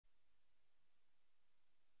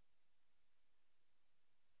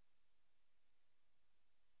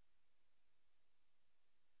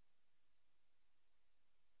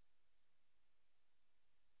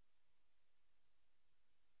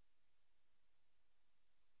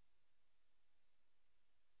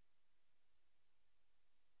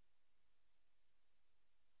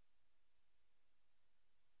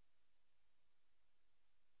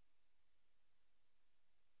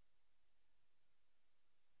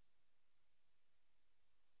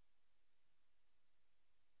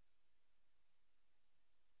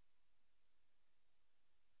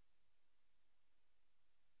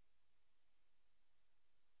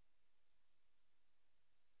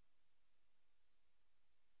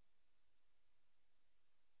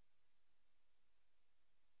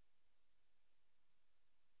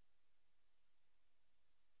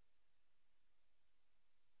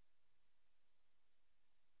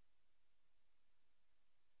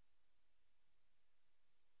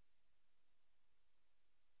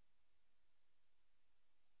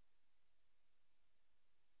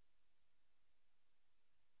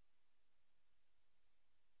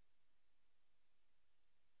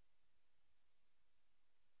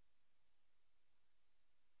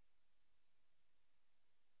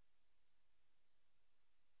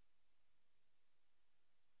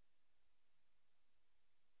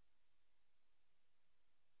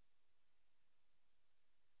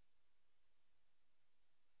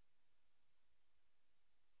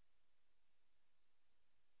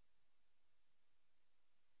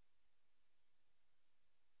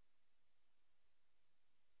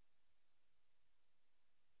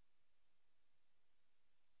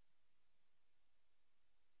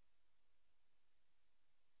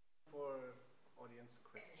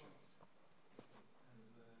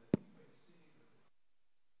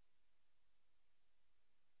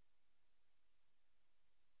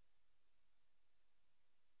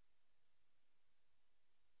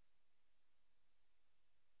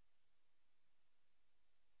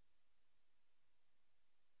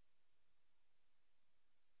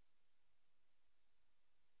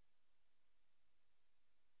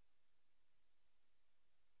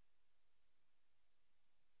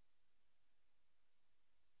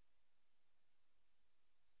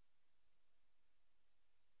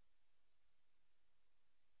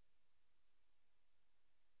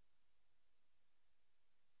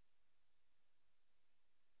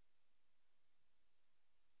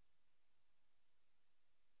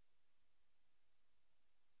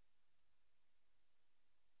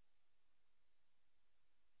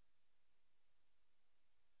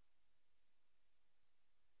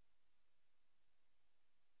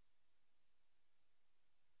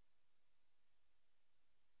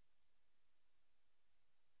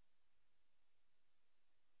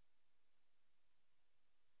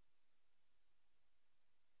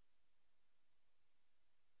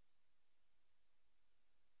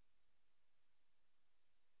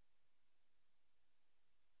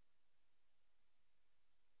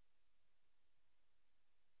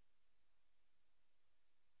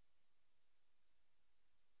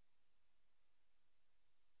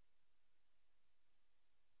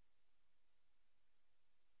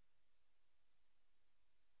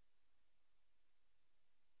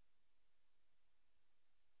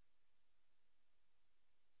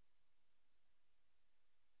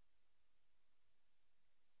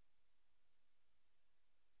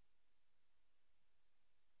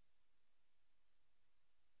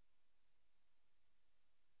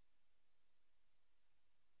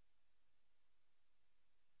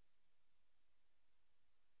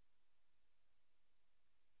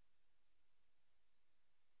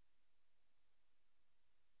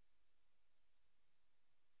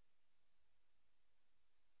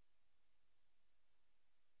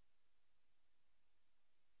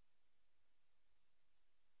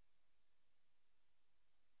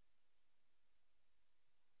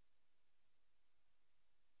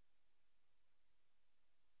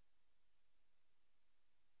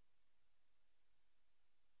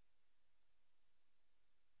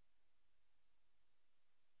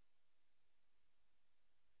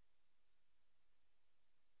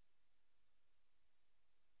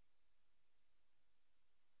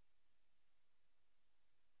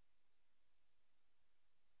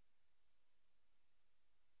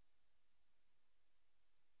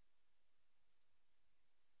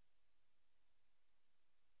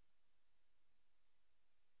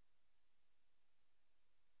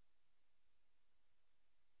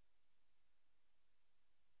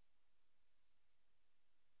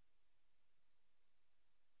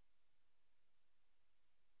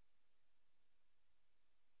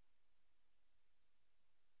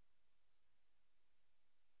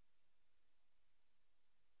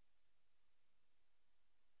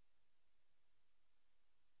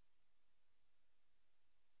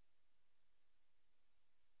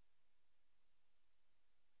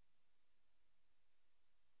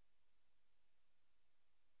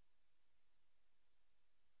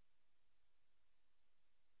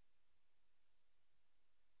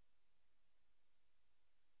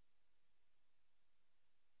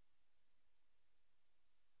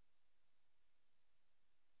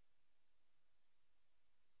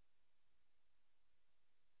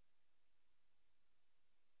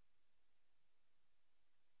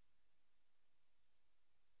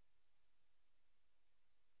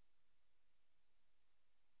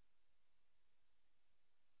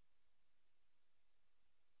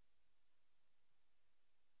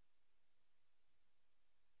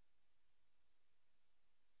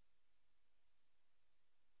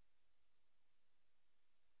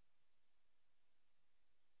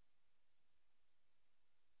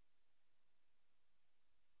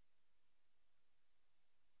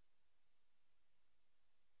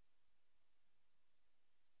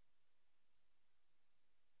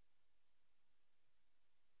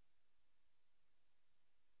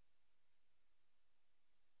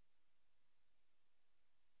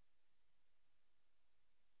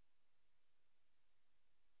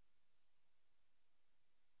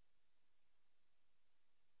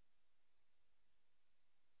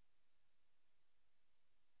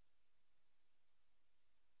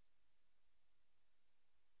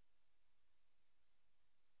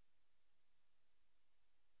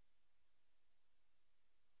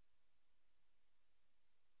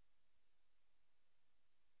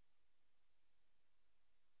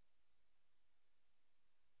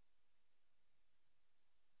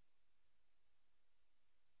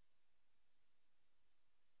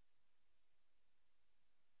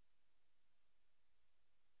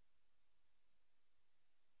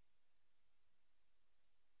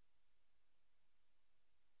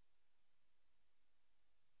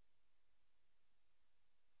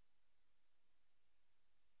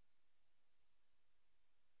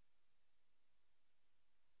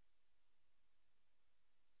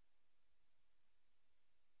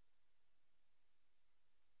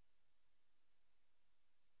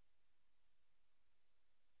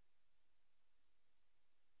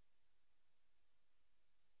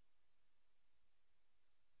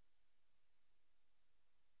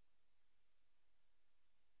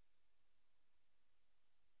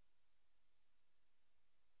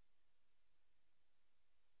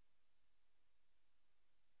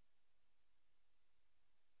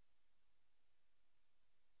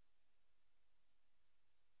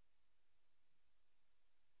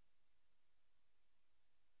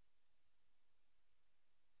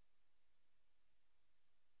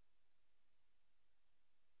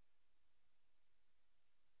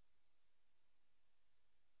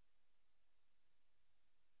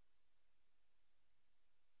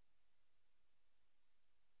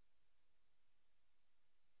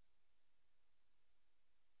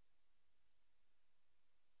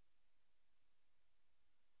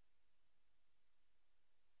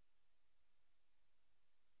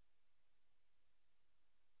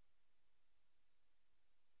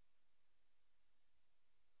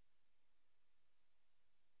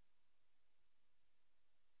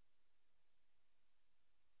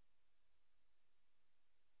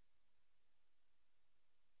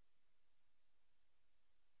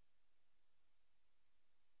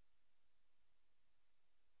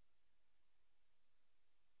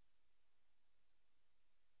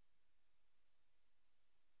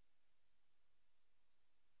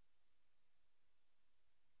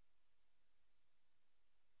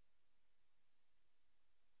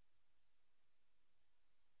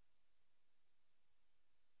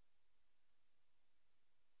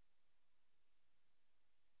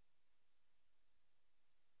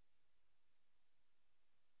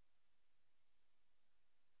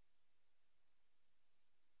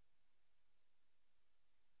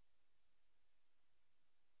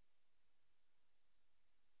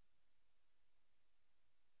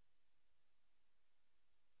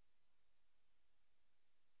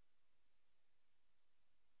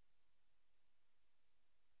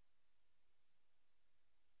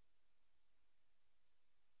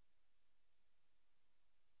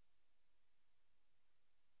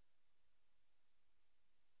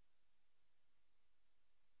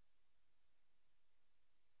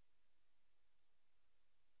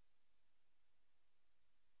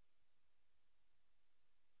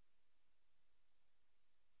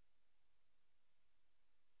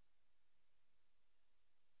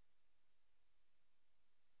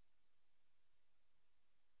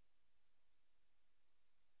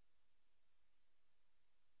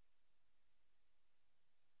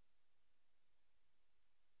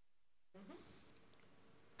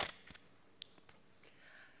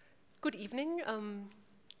Good evening.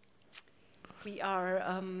 We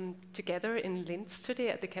are together in Linz today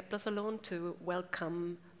at the Kepler Salon to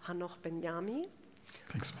welcome HANOCH BEN-YAMI.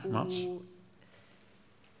 Thanks very much. Who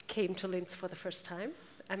came to Linz for the first time.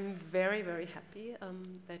 I'm very, very happy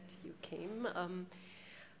that you came.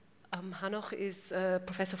 HANOCH is a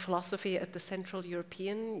professor of philosophy at the Central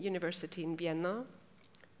European University in Vienna.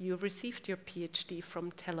 You received your PhD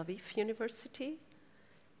from Tel Aviv University,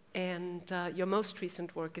 and your most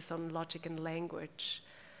recent work is on logic and language.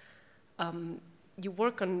 You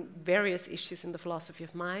work on various issues in the philosophy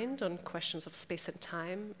of mind, on questions of space and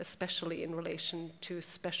time, especially in relation to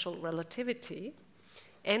special relativity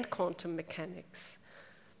and quantum mechanics.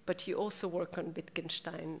 But you also work on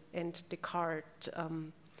Wittgenstein and Descartes.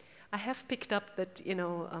 I have picked up that,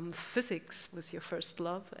 physics was your first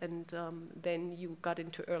love, and then you got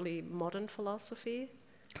into early modern philosophy.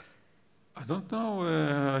 I don't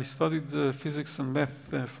know. I studied physics and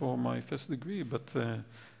math for my first degree, but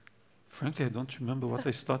frankly, I don't remember what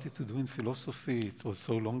I started to do in philosophy. It was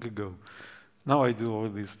so long ago. Now I do all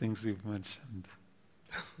these things you've mentioned.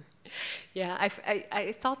 Yeah,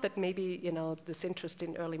 I thought that maybe, this interest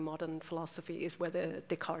in early modern philosophy is where the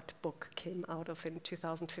Descartes book came out of in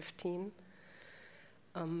 2015.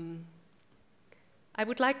 I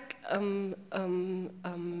would like,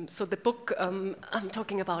 so the book I'm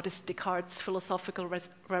talking about is Descartes' Philosophical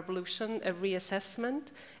Revolution, a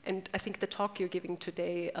reassessment, and I think the talk you're giving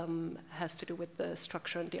today has to do with the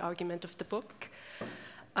structure and the argument of the book.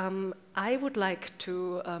 I would like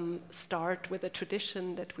to start with a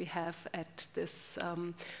tradition that we have at this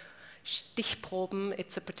Stichproben.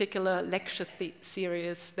 It's a particular lecture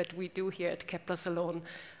series that we do here at Kepler Salon.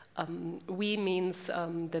 We means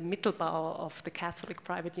the Mittelbau of the Catholic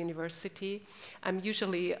private university. I'm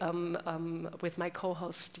usually with my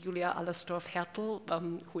co-host Julia ALLERSTORFER-HERTEL,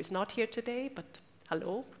 who is not here today, but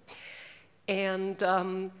hello. And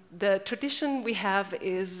the tradition we have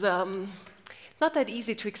is not that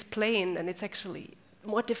easy to explain, and it's actually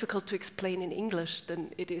more difficult to explain in English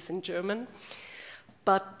than it is in German.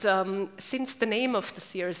 But since the name of the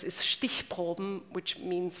series is Stichproben, which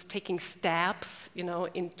means taking stabs,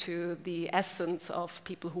 into the essence of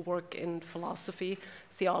people who work in philosophy,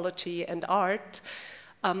 theology, and art,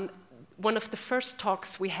 one of the first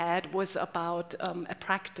talks we had was about a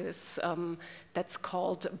practice that's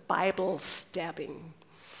called Bible stabbing.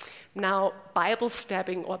 Now, Bible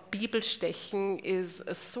stabbing or Bibelstechen is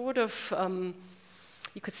a sort of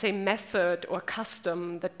you could say method or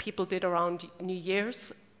custom that people did around New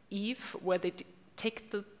Year's Eve, where they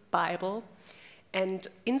take the Bible and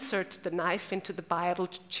insert the knife into the Bible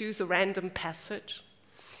to choose a random passage.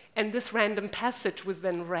 And this random passage was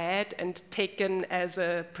then read and taken as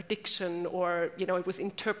a prediction, or it was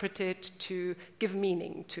interpreted to give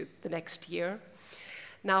meaning to the next year.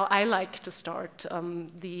 Now, I like to start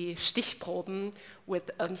the Stichproben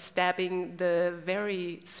with stabbing the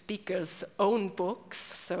very speaker's own books.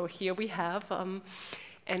 So here we have,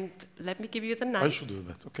 and let me give you the knife. I should do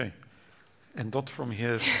that, okay. And not from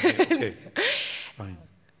here, okay, fine.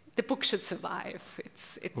 The book should survive.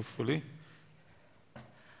 It's hopefully.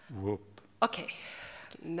 Whoop. Okay,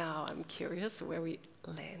 now I'm curious where we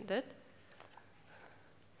landed.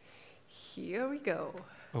 Here we go.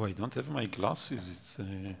 Oh, I don't have my glasses.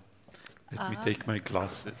 Let me take my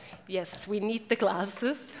glasses. Yes, we need the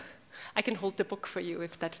glasses. I can hold the book for you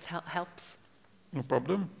if that helps. No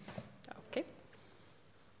problem. Okay.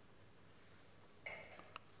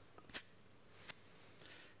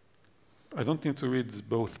 I don't need to read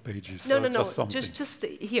both pages. No, just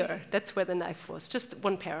here. That's where the knife was. Just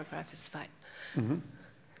one paragraph is fine. Mm-hmm.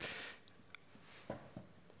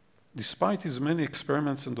 Despite his many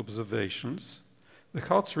experiments and observations,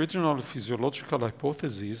 Descartes' original physiological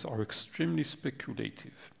hypotheses are extremely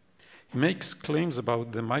speculative. He makes claims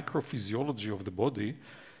about the microphysiology of the body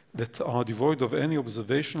that are devoid of any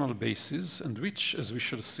observational basis and which, as we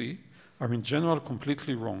shall see, are in general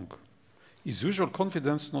completely wrong, his usual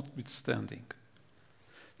confidence notwithstanding.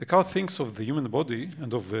 Descartes thinks of the human body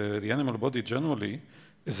and of the animal body generally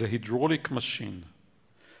as a hydraulic machine.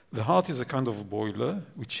 The heart is a kind of boiler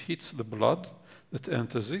which heats the blood that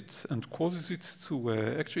enters it and causes it to,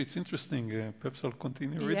 actually it's interesting, perhaps I'll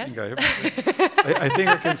continue reading. Yes. I think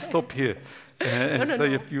I can stop here and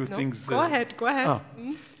say a few things. Go ahead.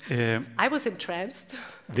 I was entranced.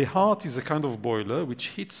 The heart is a kind of boiler which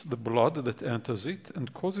heats the blood that enters it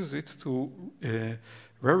and causes it to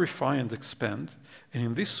rarefy and expand, and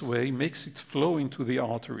in this way makes it flow into the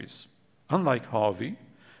arteries. Unlike Harvey,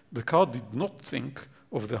 Descartes did not think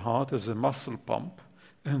of the heart as a muscle pump,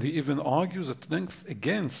 and he even argues at length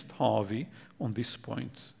against Harvey on this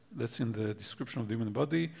point. That's in the description of the human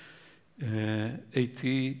body.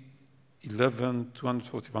 80, 11,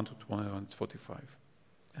 241 to 245.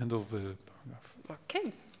 End of the paragraph.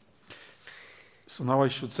 Okay. So now I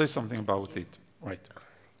should say something about it, right?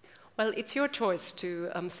 Well, it's your choice to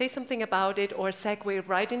say something about it or segue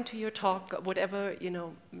right into your talk, whatever,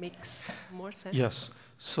 makes more sense. Yes.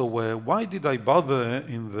 So why did I bother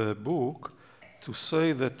in the book to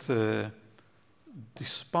say that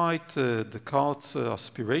despite Descartes'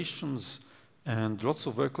 aspirations and lots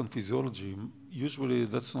of work on physiology, usually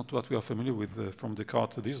that's not what we are familiar with from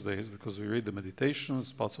Descartes these days, because we read the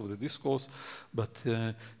Meditations, parts of the Discourse, but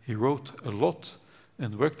he wrote a lot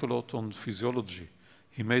and worked a lot on physiology.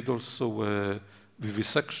 He made also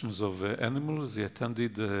vivisections of animals. He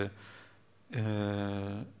attended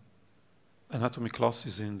anatomy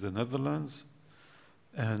classes in the Netherlands,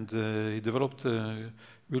 and he developed a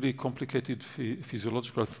really complicated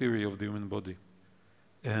physiological theory of the human body.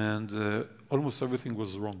 And almost everything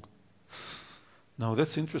was wrong. Now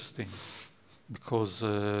that's interesting, because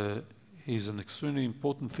he's an extremely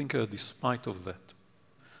important thinker despite of that.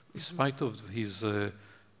 Despite of his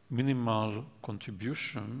minimal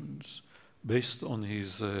contributions based on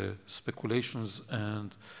his speculations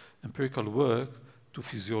and empirical work to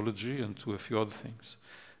physiology and to a few other things.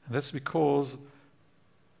 And that's because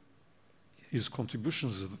his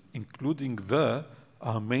contributions, including there,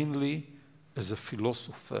 are mainly as a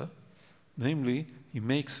philosopher. Namely, he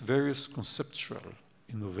makes various conceptual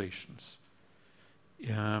innovations.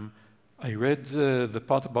 I read the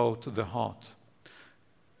part about the heart.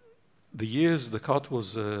 The years Descartes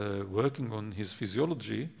was working on his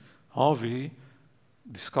physiology, Harvey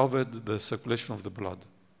discovered the circulation of the blood.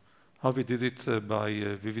 Harvey did it by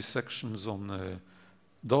vivisections on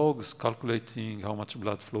dogs, calculating how much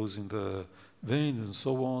blood flows in the veins and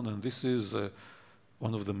so on. And this is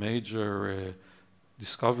one of the major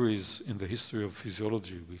discoveries in the history of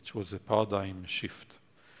physiology, which was a paradigm shift.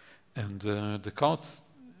 And Descartes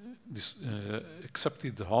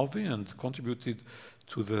accepted Harvey and contributed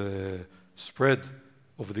to the spread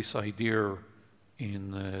of this idea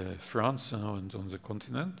in France and on the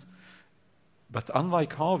continent. But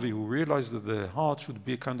unlike Harvey, who realized that the heart should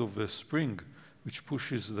be a kind of a spring which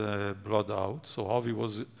pushes the blood out, so Harvey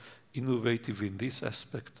was innovative in this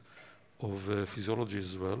aspect of physiology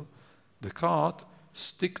as well. Descartes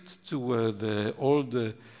sticked to the old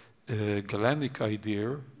Galenic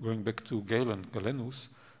idea, going back to Galen, Galenus,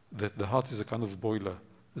 that the heart is a kind of boiler.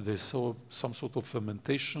 There's some sort of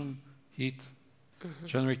fermentation, heat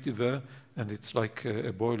generated there, and it's like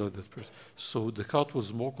a boiler. So Descartes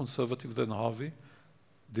was more conservative than Harvey,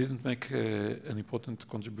 didn't make an important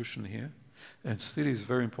contribution here, and still is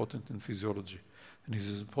very important in physiology. And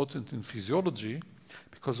he's important in physiology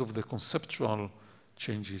because of the conceptual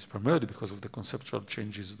changes, primarily because of the conceptual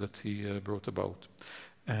changes that he brought about.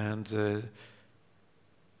 And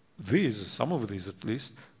some of these at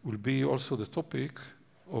least, will be also the topic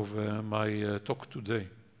of my talk today.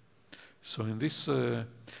 So in this,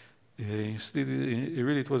 instead,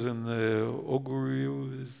 it was an augury,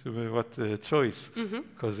 choice,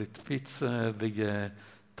 because it fits the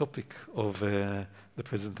topic of the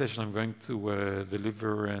presentation I'm going to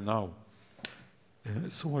deliver now.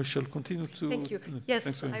 So I shall continue to... Thank you.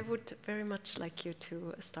 Yes, I would very much like you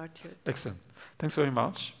to start your... Excellent. Thanks very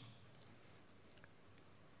much.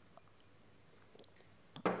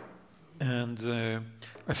 And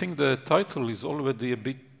I think the title is already a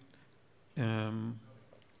bit...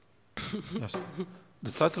 yes.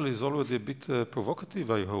 The title is already a bit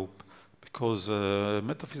provocative, I hope, because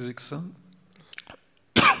metaphysics and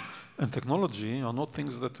technology are not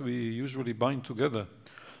things that we usually bind together.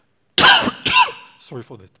 Sorry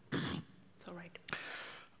for that. It's all right.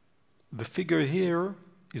 The figure here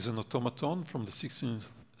is an automaton from the 16th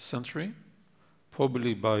century,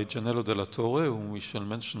 probably by Gianello della Torre, whom we shall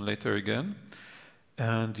mention later again.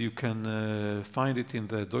 And you can find it in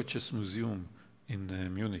the Deutsches Museum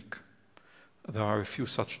in Munich. There are a few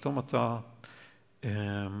such automata.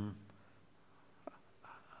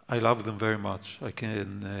 I love them very much. I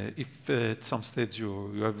can, if at some stage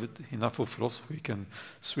you have enough of philosophy, you can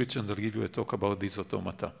switch and I'll give you a talk about these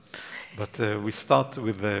automata. But we start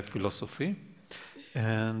with the philosophy.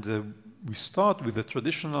 And we start with the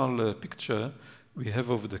traditional picture we have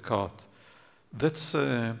of Descartes. That's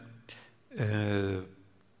a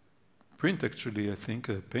print, actually, I think,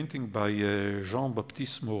 a painting by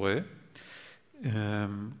Jean-Baptiste Moret,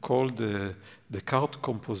 called Descartes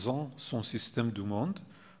composant son système du monde.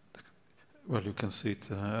 Well, you can see it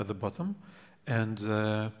at the bottom. And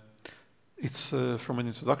it's from an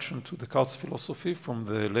introduction to Descartes' philosophy from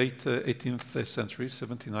the late 18th century,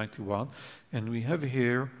 1791. And we have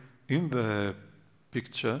here in the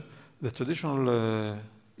picture the traditional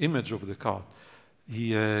image of Descartes.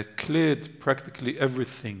 He cleared practically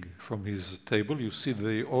everything from his table. You see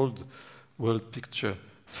the old world picture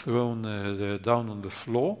thrown down on the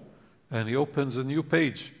floor, and he opens a new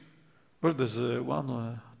page. Well, there's one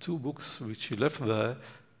or two books which he left there.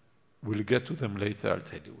 We'll get to them later. I'll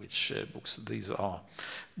tell you which books these are.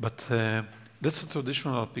 But that's a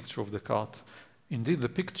traditional picture of Descartes. Indeed, the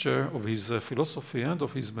picture of his philosophy and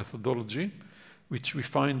of his methodology, which we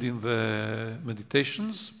find in the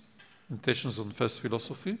Meditations on First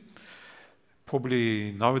Philosophy,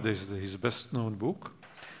 probably nowadays his best-known book.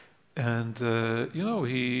 And, you know,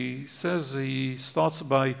 he says he starts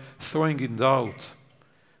by throwing in doubt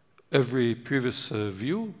every previous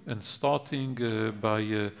view and starting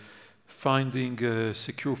by finding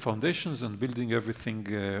secure foundations and building everything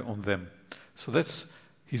on them. So that's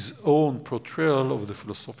his own portrayal of the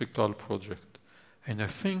philosophical project. And I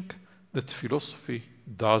think that philosophy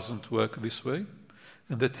doesn't work this way,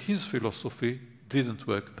 and that his philosophy didn't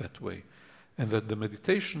work that way, and that the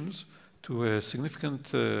Meditations, to a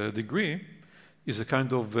significant degree, is a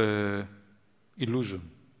kind of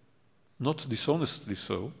illusion. Not dishonestly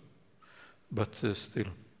so, but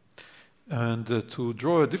still. And to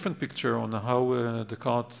draw a different picture on how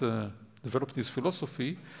Descartes developed his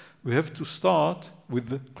philosophy, we have to start with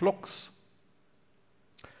the clocks.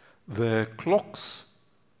 The clocks,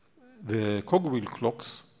 the cogwheel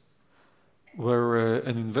clocks, were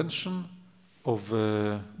an invention of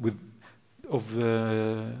one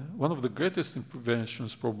of the greatest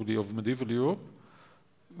inventions probably of medieval Europe.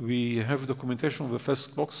 We have documentation of the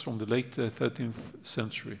first clocks from the late 13th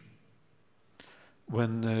century.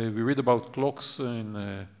 When we read about clocks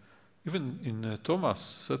even in Thomas,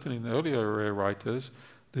 certainly in earlier writers,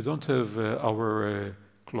 they don't have our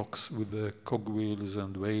clocks with the cogwheels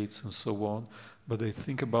and weights and so on, but they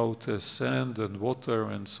think about sand and water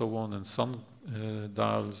and so on, and sun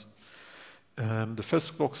dials. The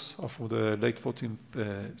first clocks are from the late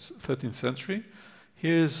 13th century.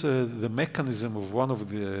 Here's the mechanism of one of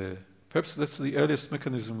the, perhaps that's the earliest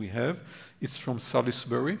mechanism we have. It's from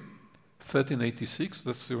Salisbury, 1386.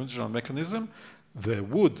 That's the original mechanism. The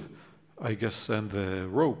wood, I guess, and the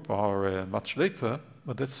rope are much later,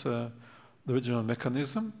 but that's the original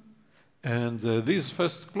mechanism. And these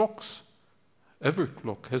first clocks, every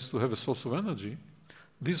clock has to have a source of energy.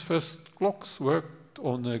 These first clocks worked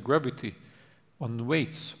on gravity, on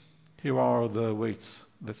weights. Here are the weights.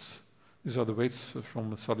 These are the weights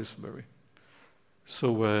from Salisbury.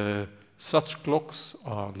 So such clocks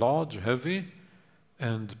are large, heavy,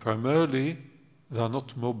 and primarily they are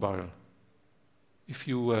not mobile. If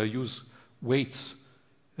you use weights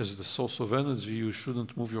as the source of energy, you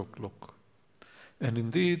shouldn't move your clock. And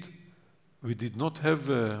indeed, we did not have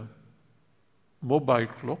mobile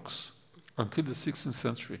clocks until the 16th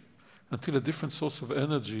century, until a different source of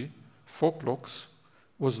energy for clocks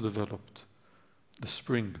was developed, the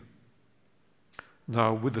spring.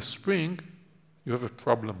 Now, with the spring, you have a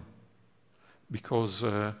problem, because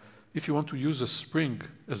if you want to use a spring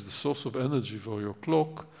as the source of energy for your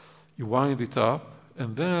clock, you wind it up,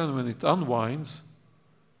 and then when it unwinds,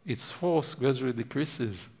 its force gradually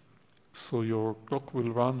decreases, so your clock will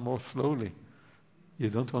run more slowly. You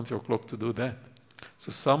don't want your clock to do that.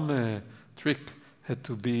 So some trick had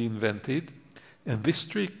to be invented, and this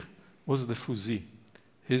trick was the fusee.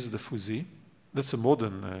 Here's the fusee. That's a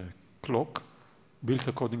modern clock built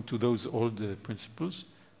according to those old principles.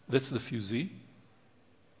 That's the fusee.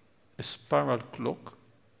 A spiral clock,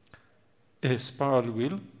 a spiral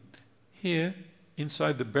wheel. Here,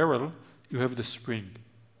 inside the barrel, you have the spring.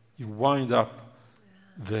 You wind up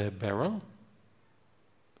the barrel.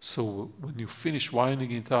 So when you finish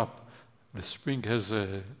winding it up, the spring has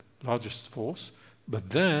the largest force, but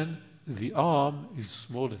then the arm is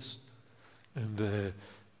smallest. And the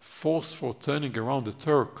force for turning around the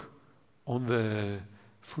Turk on the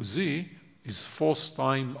fusee is force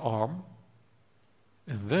time arm.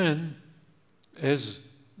 And then, as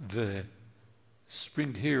the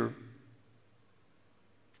spring here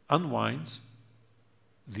unwinds,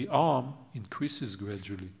 the arm increases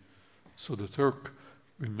gradually. So the Turk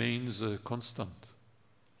remains constant.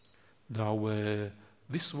 Now,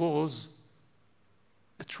 this was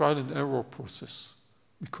a trial and error process,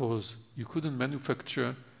 because you couldn't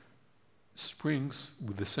manufacture springs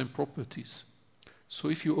with the same properties. So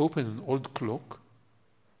if you open an old clock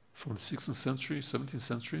from the 16th century, 17th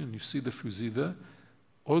century, and you see the fusee there,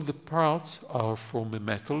 all the parts are from a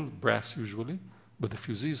metal, brass usually, but the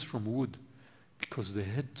fusee is from wood, because they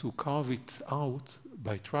had to carve it out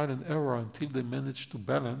by trial and error until they managed to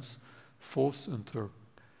balance force and torque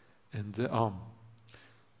and the arm.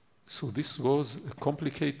 So this was a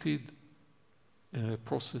complicated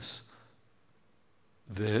process.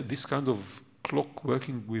 This kind of clock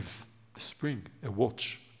working with a spring, a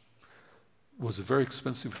watch, was a very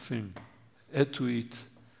expensive thing. Add to it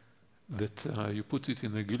that you put it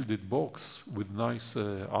in a gilded box with nice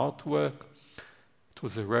artwork. It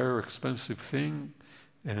was a rare, expensive thing,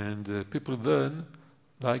 and people then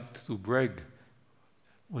liked to brag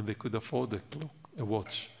when they could afford a clock, a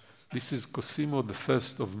watch. This is Cosimo I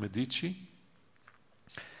of Medici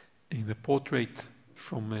in a portrait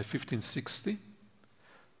from 1560,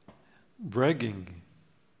 bragging.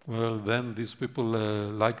 Well, then these people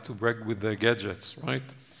like to brag with their gadgets,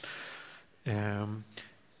 right?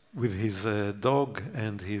 With his dog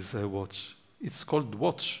and his watch. It's called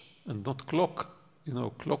watch and not clock. You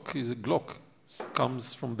know, clock is a Glock. It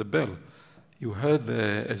comes from the bell. You heard,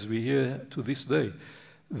 as we hear to this day,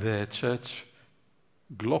 the church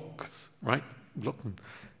glocks, right? Glocken.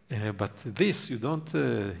 But this, you don't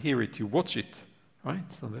hear it, you watch it, right?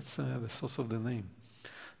 So that's the source of the name.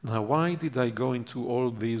 Now, why did I go into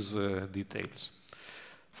all these details?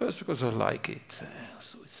 First, because I like it,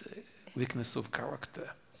 so it's a weakness of character.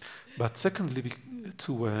 But secondly,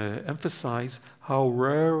 to emphasize how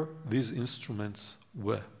rare these instruments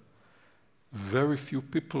were. Very few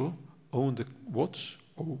people owned a watch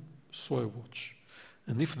or saw a watch.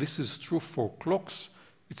 And if this is true for clocks,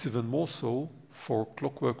 it's even more so for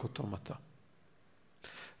clockwork automata.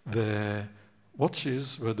 The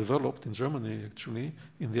watches were developed in Germany, actually,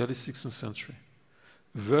 in the early 16th century.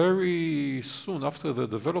 Very soon after the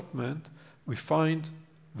development, we find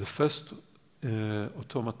the first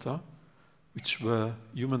automata, which were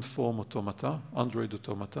human form automata, android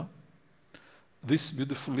automata. This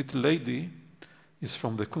beautiful little lady is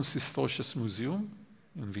from the Kunsthistorisches Museum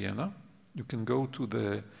in Vienna. You can go to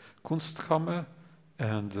the Kunstkammer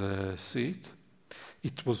and see it.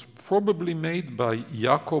 It was probably made by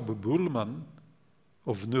Jakob Bullmann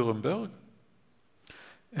of Nuremberg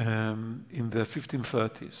in the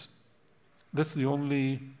 1530s. That's the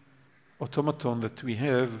only automaton that we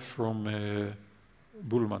have from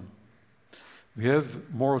Bullmann. We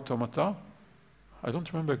have more automata. I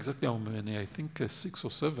don't remember exactly how many, I think 6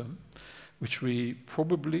 or 7, which were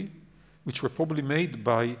probably made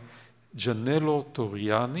by Gianello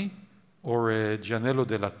Torriani or Gianello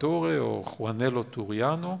della Torre or Juanello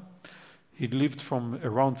Turiano. He lived from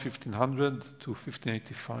around 1500 to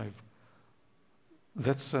 1585.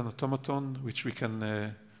 That's an automaton which we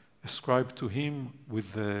can ascribe to him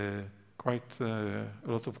with quite a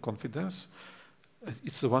lot of confidence.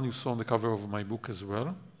 It's the one you saw on the cover of my book as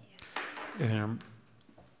well.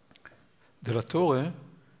 Della Torre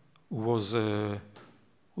was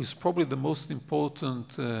probably the most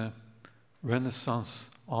important Renaissance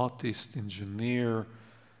artist, engineer,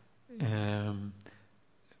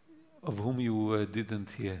 of whom you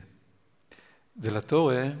didn't hear. Della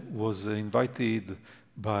Torre was invited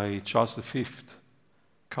by Charles V,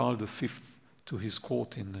 Carl V, to his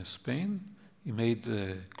court in Spain. He made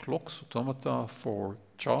clocks, automata for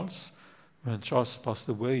Charles. When Charles passed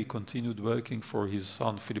away, he continued working for his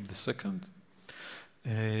son, Philip II.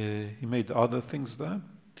 He made other things there.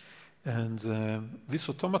 And this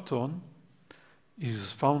automaton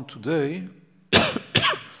is found today,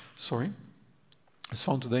 sorry, it's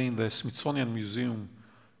found today in the Smithsonian Museum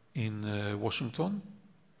in Washington.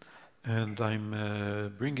 And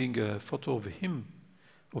I'm bringing a photo of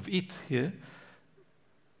it here,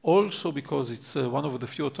 also because it's one of the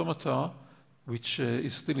few automata which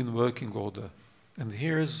is still in working order. And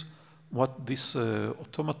here's what this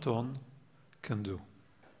automaton can do.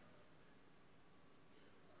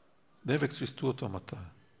 They have actually 2 automata.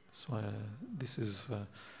 So this is...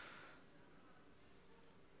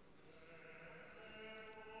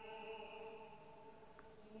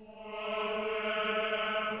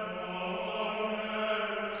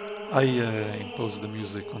 I imposed the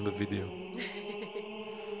music on the video.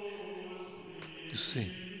 You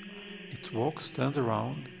see, it walks, turns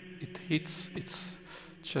around, it hits its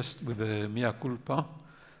chest with a mea culpa.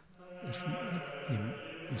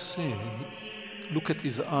 You see, look at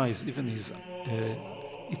his eyes, even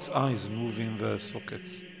its eyes move in the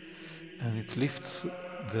sockets. And it lifts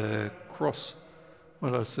the cross,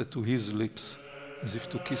 well, I'll say to his lips, as if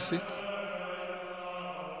to kiss it.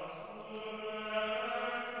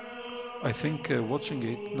 I think watching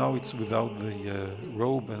it, now it's without the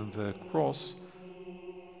robe and the cross,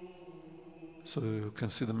 so you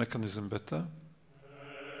can see the mechanism better.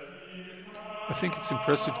 I think it's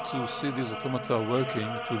impressive to see these automata working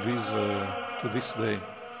to this day,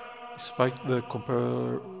 despite the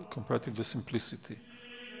comparative simplicity.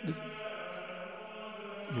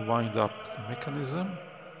 You wind up the mechanism,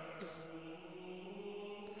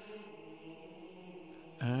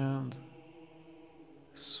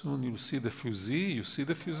 Soon you'll see the fusee. You see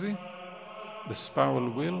the fusee? The spiral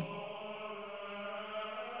wheel.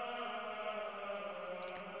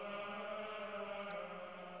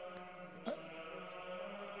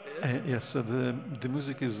 Yes, the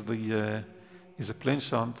music is a plain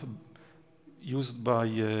chant used by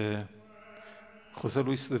José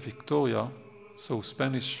Luis de Victoria, so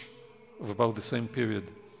Spanish of about the same period.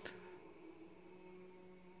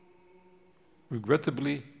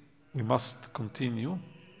 Regrettably, we must continue,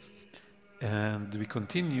 and we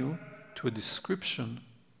continue to a description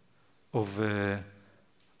of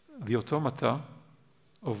the automata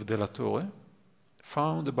of De La Torre,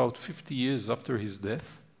 found about 50 years after his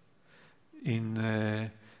death in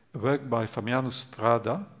a work by Fabiano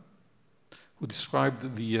Strada, who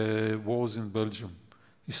described the wars in Belgium.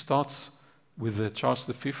 He starts with Charles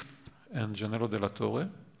V and Gennaro De La Torre,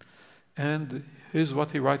 and here's what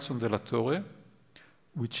he writes on De La Torre,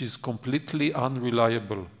 which is completely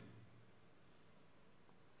unreliable.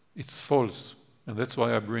 It's false, and that's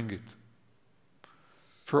why I bring it.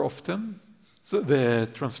 For often, so the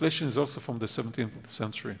translation is also from the 17th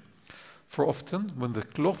century. For often, when the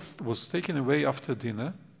cloth was taken away after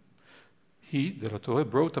dinner, he, De La Torre,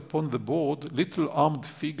 brought upon the board little armed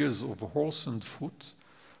figures of horse and foot,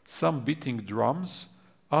 some beating drums,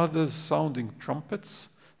 others sounding trumpets,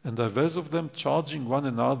 and divers of them charging one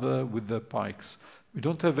another with their pikes. We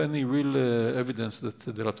don't have any real evidence that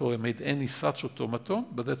De La Torre made any such automaton,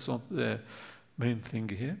 but that's not the main thing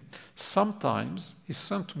here. Sometimes he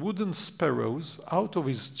sent wooden sparrows out of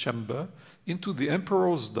his chamber into the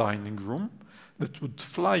emperor's dining room that would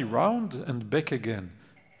fly round and back again.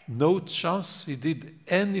 No chance he did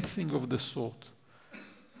anything of the sort.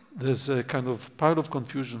 There's a kind of pile of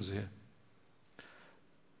confusions here.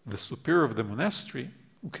 The superior of the monastery,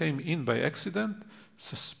 who came in by accident,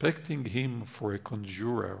 suspecting him for a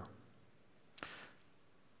conjurer.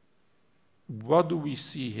 What do we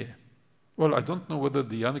see here? Well, I don't know whether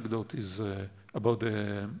the anecdote is about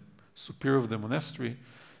the superior of the monastery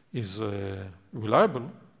is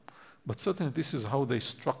reliable, but certainly this is how they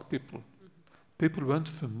struck people. People weren't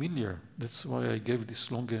familiar. That's why I gave this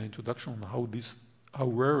longer introduction on how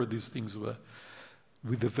rare these things were.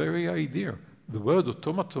 With the very idea, the word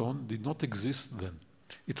automaton did not exist then.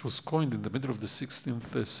 It was coined in the middle of the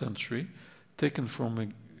 16th century, taken from a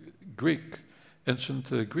Greek,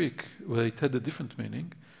 ancient Greek, where it had a different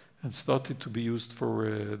meaning, and started to be used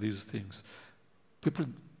for these things. People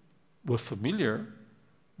were familiar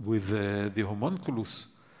with the homunculus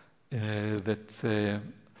that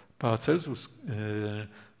Paracelsus,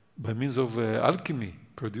 by means of alchemy,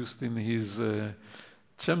 produced in his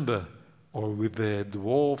chamber, or with the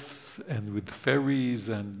dwarfs and with fairies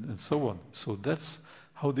and so on. So that's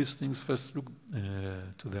how these things first looked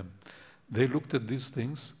to them. They looked at these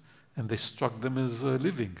things and they struck them as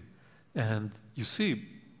living. And you see,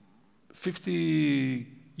 50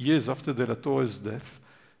 years after De La Torre's death,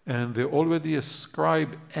 and they already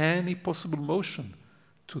ascribe any possible motion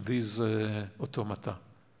to these automata,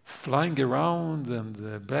 flying around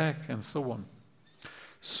and back and so on.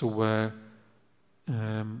 So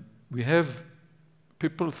we have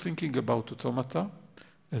people thinking about automata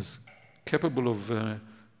as capable of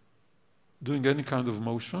doing any kind of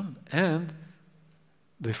motion, and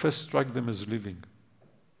they first strike them as living.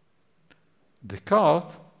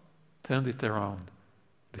 Descartes turned it around.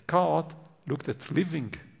 Descartes looked at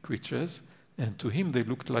living creatures, and to him they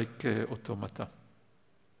looked like automata.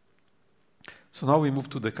 So now we move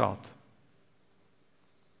to Descartes.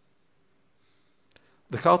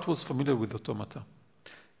 Descartes was familiar with automata.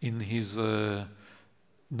 In his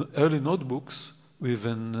early notebooks, we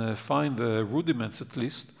even find the rudiments, at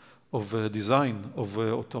least, of design of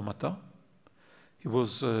automata. He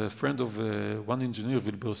was a friend of one engineer,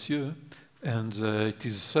 Wilbercieux, and it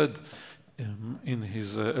is said in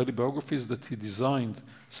his early biographies that he designed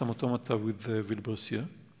some automata with Wilbercieux.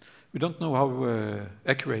 We don't know how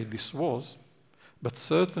accurate this was, but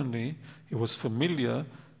certainly he was familiar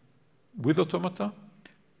with automata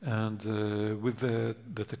and with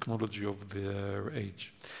the technology of their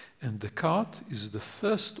age. And Descartes is the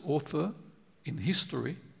first author in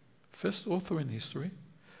history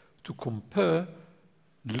to compare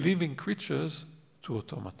living creatures to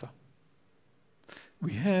automata.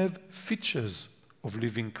 We have features of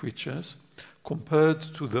living creatures compared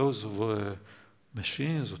to those of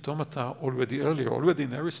machines, automata, already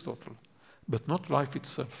in Aristotle, but not life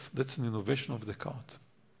itself. That's an innovation of Descartes.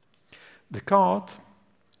 Descartes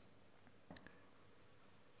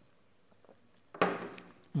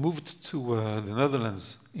moved to the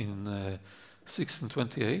Netherlands in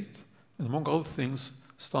 1628, and among other things,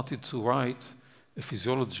 started to write a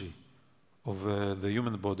physiology of the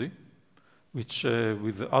human body, which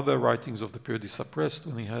with the other writings of the period he suppressed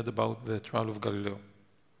when he heard about the trial of Galileo.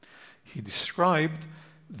 He described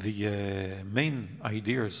the main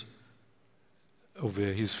ideas of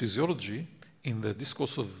his physiology in the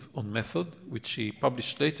Discourse on Method, which he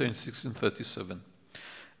published later in 1637.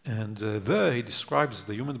 And there he describes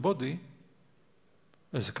the human body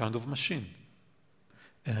as a kind of machine.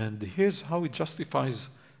 And here's how he justifies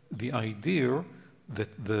the idea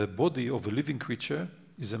that the body of a living creature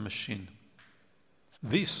is a machine.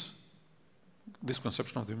 This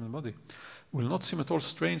conception of the human body will not seem at all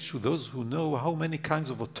strange to those who know how many kinds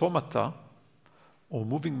of automata or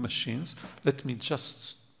moving machines. Let me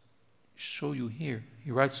just show you here.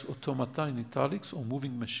 He writes automata in italics, or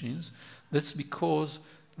moving machines. That's because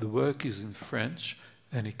the work is in French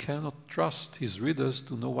and he cannot trust his readers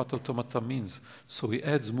to know what automata means. So he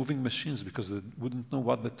adds moving machines because they wouldn't know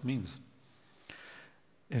what that means.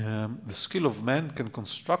 The skill of man can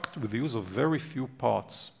construct with the use of very few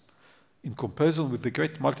parts, in comparison with the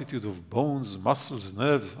great multitude of bones, muscles,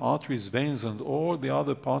 nerves, arteries, veins, and all the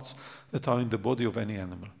other parts that are in the body of any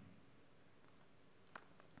animal.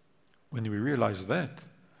 When we realize that,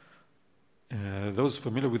 those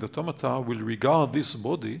familiar with automata will regard this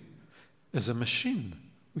body as a machine,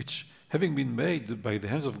 which, having been made by the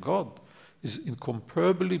hands of God, is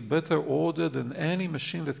incomparably better ordered than any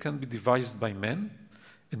machine that can be devised by men,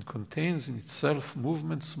 and contains in itself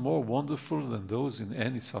movements more wonderful than those in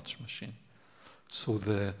any such machine. So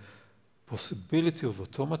the possibility of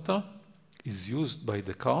automata is used by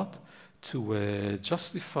Descartes to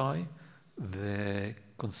justify the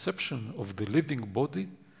conception of the living body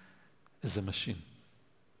as a machine.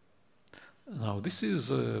 Now, this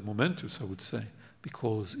is momentous, I would say,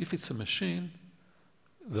 because if it's a machine,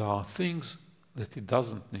 there are things that it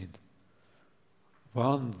doesn't need.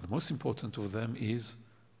 One, the most important of them, is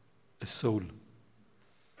a soul.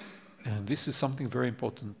 And this is something very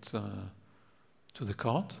important to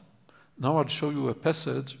Descartes. Now I'll show you a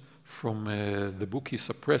passage from the book he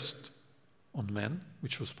suppressed on man,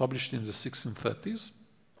 which was published in the 1630s.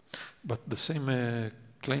 But the same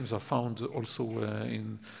claims are found also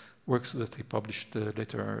in works that he published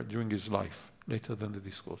later during his life, later than the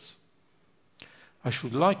Discourse. I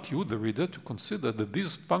should like you, the reader, to consider that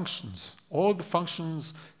these functions, all the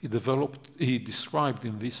functions he described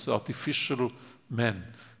in this artificial man,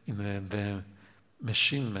 in the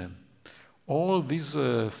machine man, all these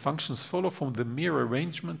functions follow from the mere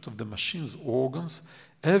arrangement of the machine's organs,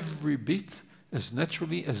 every bit as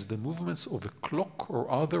naturally as the movements of a clock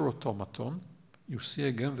or other automaton. You see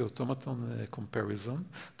again the automaton comparison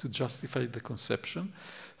to justify the conception,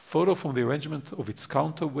 follow from the arrangement of its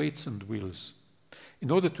counterweights and wheels. In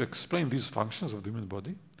order to explain these functions of the human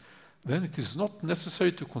body, then it is not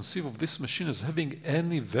necessary to conceive of this machine as having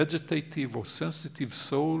any vegetative or sensitive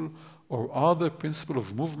soul or other principle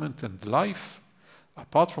of movement and life,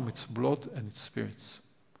 apart from its blood and its spirits.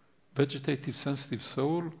 Vegetative, sensitive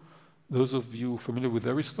soul, those of you familiar with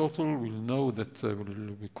Aristotle will know that,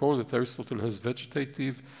 will recall that Aristotle has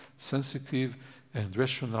vegetative, sensitive, and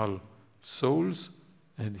rational souls,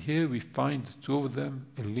 and here we find two of them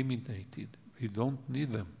eliminated. We don't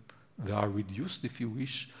need them. They are reduced, if you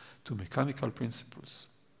wish, to mechanical principles.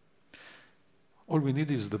 All we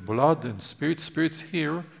need is the blood and spirit. Spirits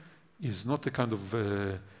here is not a kind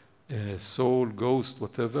of soul, ghost,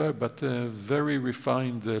 whatever, but a very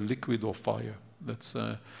refined liquid or fire. That's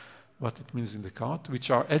what it means in Descartes,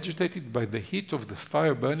 which are agitated by the heat of the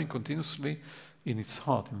fire burning continuously in its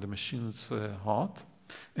heart, in the machine's heart.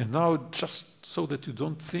 And now, just so that you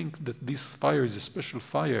don't think that this fire is a special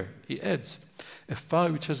fire, he adds, a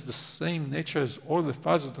fire which has the same nature as all the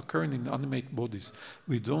fires that occur in inanimate bodies.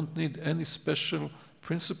 We don't need any special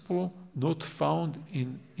principle not found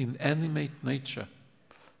in inanimate nature.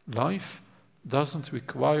 Life doesn't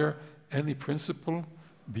require any principle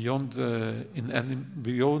beyond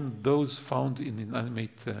those found in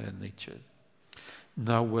inanimate nature.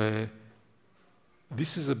 Now,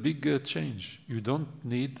 this is a big change. You don't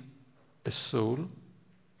need a soul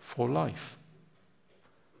for life.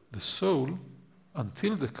 The soul,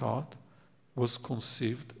 until Descartes, was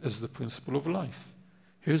conceived as the principle of life.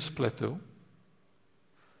 Here's Plato,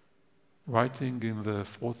 writing in the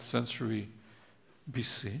 4th century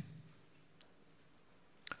BC.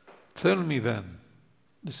 Tell me then,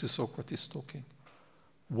 this is Socrates talking,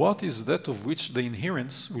 what is that of which the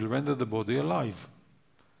inherence will render the body alive?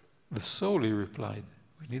 The soul, he replied.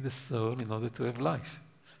 We need a soul in order to have life.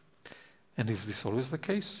 And is this always the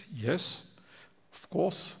case? Yes, of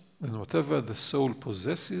course. Then whatever the soul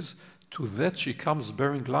possesses, to that she comes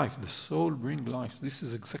bearing life. The soul brings life. This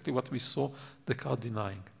is exactly what we saw Descartes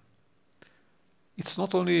denying. It's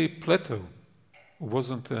not only Plato, who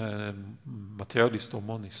wasn't a materialist or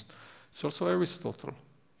monist. It's also Aristotle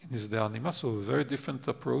in his De Anima, so a very different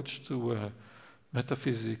approach to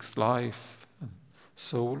metaphysics, life, and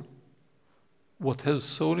soul. What has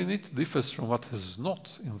soul in it differs from what has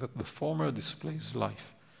not, in that the former displays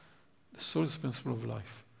life. The soul is the principle of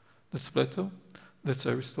life. That's Plato, that's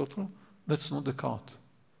Aristotle, that's not Descartes.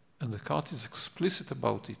 And Descartes is explicit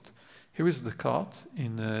about it. Here is Descartes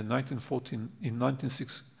in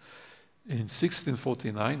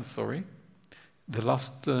 1649, the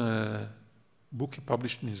last book he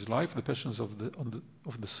published in his life, The Passions of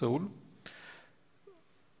the Soul,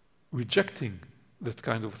 rejecting that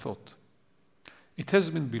kind of thought. It has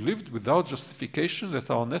been believed without justification that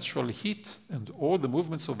our natural heat and all the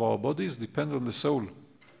movements of our bodies depend on the soul,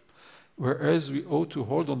 whereas we ought to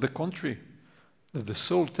hold on the contrary, that the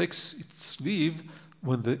soul takes its leave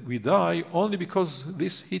when we die only because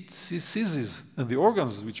this heat ceases and the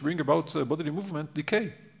organs which bring about bodily movement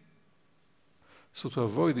decay. So to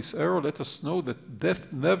avoid this error, let us know that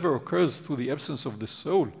death never occurs through the absence of the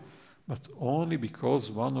soul, but only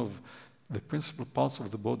because one of the principal parts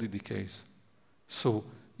of the body decays. So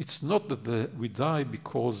it's not that we die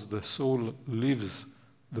because the soul leaves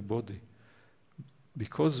the body.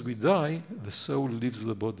 Because we die, the soul leaves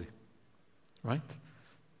the body, right?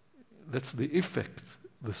 That's the effect,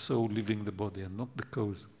 the soul leaving the body, and not the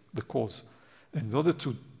cause. And in order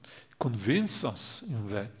to convince us in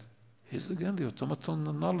that, here's again the automaton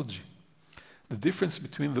analogy. The difference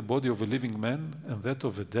between the body of a living man and that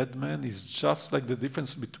of a dead man is just like the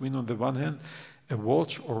difference between, on the one hand, a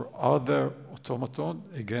watch or other automaton,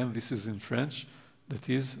 again this is in French, that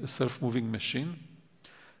is a self-moving machine,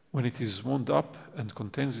 when it is wound up and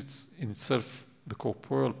contains in itself the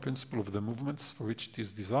corporeal principle of the movements for which it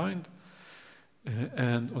is designed,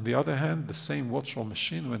 and on the other hand, the same watch or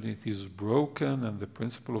machine when it is broken and the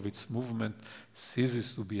principle of its movement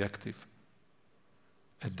ceases to be active.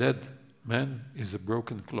 A dead man is a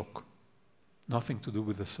broken clock, nothing to do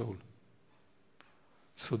with the soul.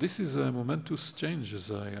 So this is a momentous change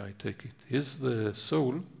as I take it. Here's the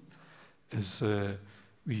soul as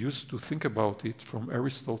we used to think about it from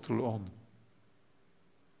Aristotle on.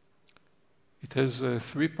 It has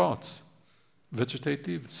three parts: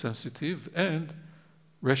 vegetative, sensitive, and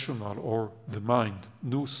rational, or the mind,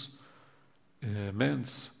 nous,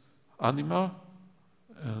 mens, anima,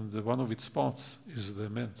 and one of its parts is the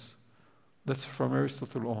mens. That's from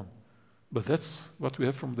Aristotle on. But that's what we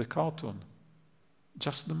have from Descartes on.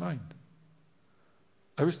 Just the mind.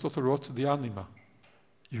 Aristotle wrote the anima.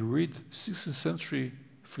 You read 16th century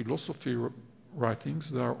philosophy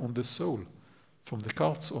writings that are on the soul. From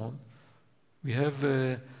Descartes on, we have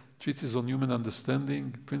a treatise on human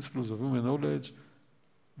understanding, principles of human knowledge.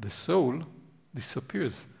 The soul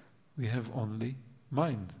disappears. We have only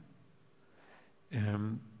mind.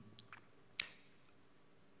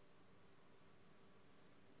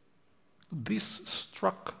 This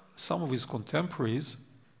struck some of his contemporaries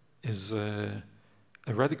as a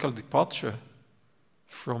radical departure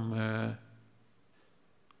from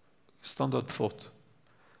standard thought.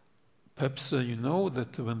 Perhaps you know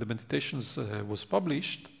that when the Meditations was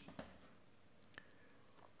published,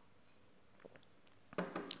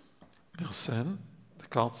 Mersenne,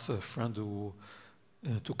 Descartes' friend who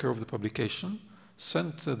took care of the publication,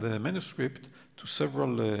 sent the manuscript to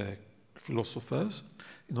several philosophers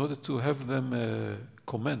in order to have them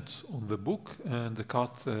comment on the book and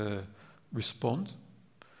Descartes respond.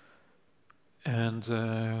 And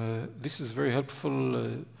this is very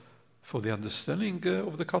helpful for the understanding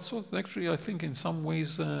of Descartes' thought. And actually, I think in some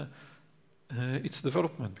ways its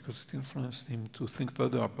development, because it influenced him to think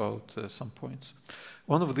further about some points.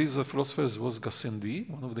 One of these philosophers was Gassendi,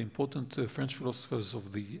 one of the important French philosophers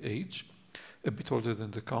of the age, a bit older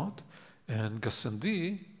than Descartes. And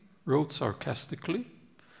Gassendi wrote sarcastically,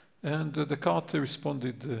 and Descartes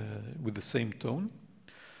responded with the same tone.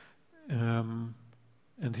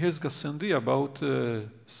 And here's Gassendi about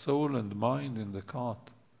soul and mind in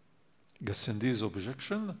Descartes. Gassendi's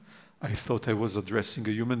objection: I thought I was addressing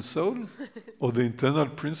a human soul, or the internal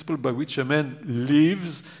principle by which a man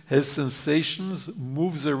lives, has sensations,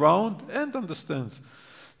 moves around, and understands.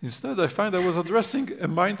 Instead, I find I was addressing a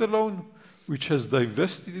mind alone, which has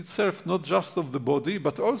divested itself not just of the body,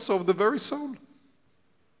 but also of the very soul.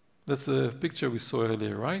 That's a picture we saw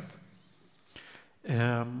earlier, right?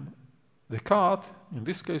 Descartes, in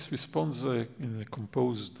this case, responds in a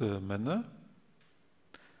composed manner.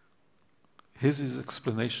 Here's his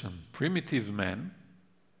explanation. Primitive man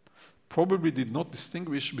probably did not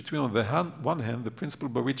distinguish between, on the one hand, the principle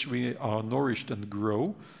by which we are nourished and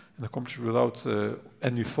grow, and accomplished without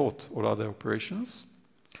any thought or other operations,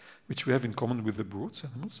 which we have in common with the brutes,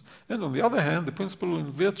 animals. And on the other hand, the principle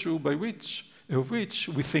in virtue of which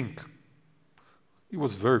we think. He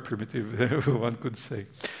was very primitive, one could say.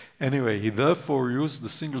 Anyway, he therefore used the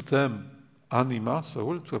single term anima,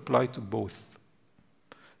 soul, to apply to both.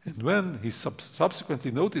 And when he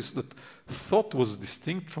subsequently noticed that thought was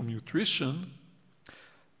distinct from nutrition,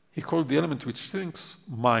 he called the element which thinks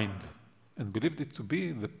mind, and believed it to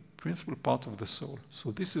be the principal part of the soul.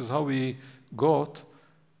 So this is how we got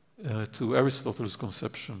to Aristotle's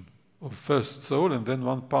conception of first soul and then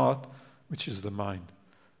one part, which is the mind.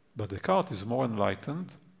 But Descartes is more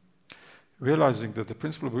enlightened, realizing that the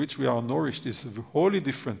principle by which we are nourished is wholly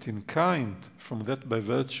different in kind from that by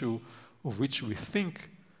virtue of which we think,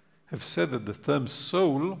 have said that the term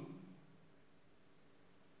soul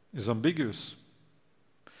is ambiguous.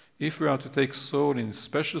 If we are to take soul in a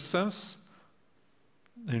special sense,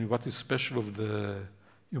 and what is special of the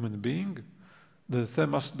human being, the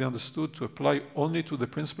term must be understood to apply only to the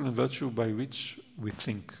principle and virtue by which we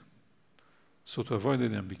think. So to avoid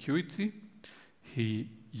any ambiguity, he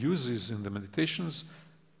uses in the meditations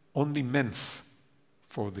only mens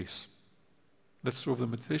for this. That's true of the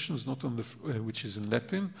meditations, not on the, which is in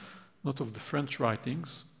Latin, not of the French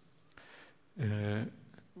writings,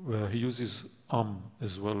 where he uses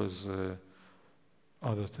as well as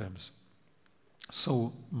other terms.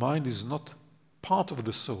 So mind is not part of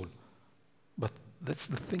the soul, but that's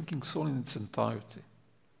the thinking soul in its entirety.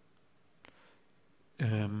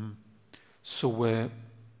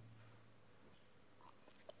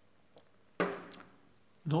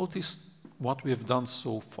 Notice what we have done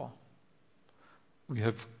so far. We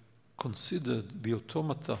have considered the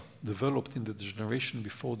automata developed in the generation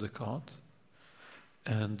before Descartes,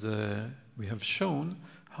 and we have shown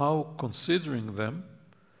how considering them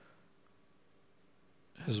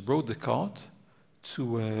has brought Descartes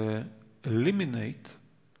to eliminate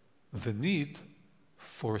the need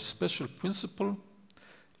for a special principle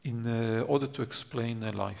in order to explain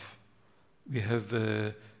life. We have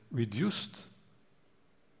reduced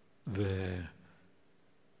the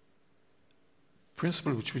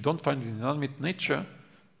principle which we don't find in inanimate nature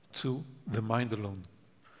to the mind alone.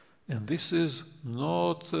 And this is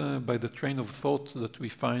not by the train of thought that we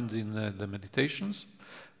find in the meditations,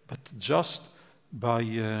 but just by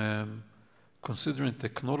considering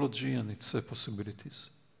technology and its possibilities.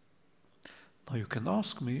 Now you can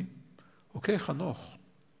ask me, okay, Hanoch,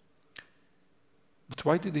 but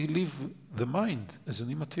why did he leave the mind as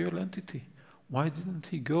an immaterial entity? Why didn't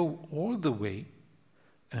he go all the way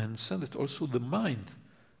and say that also the mind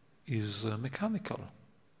is mechanical?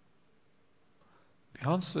 The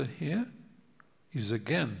answer here is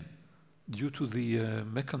again due to the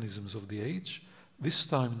mechanisms of the age, this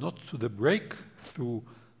time not to the breakthrough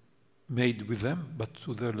made with them, but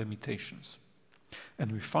to their limitations.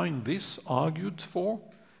 And we find this argued for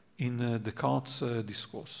in Descartes'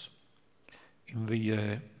 discourse, in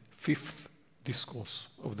the fifth discourse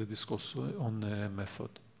of the discourse on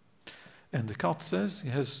method. And Descartes says he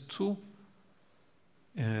has two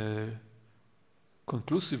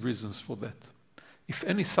conclusive reasons for that. If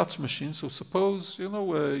any such machine, so suppose,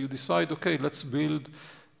 you decide, okay, let's build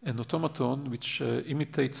an automaton which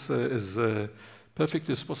imitates as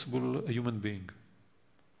perfectly as possible a human being.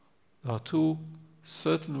 There are two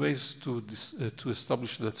certain ways to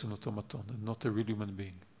establish that's an automaton and not a real human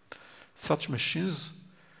being. Such machines,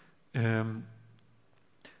 we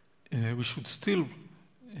should still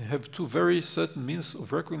have two very certain means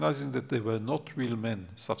of recognizing that they were not real men,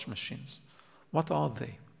 such machines. What are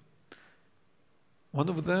they? One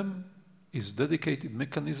of them is dedicated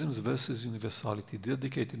mechanisms versus universality.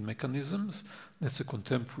 Dedicated mechanisms, that's a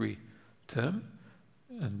contemporary term,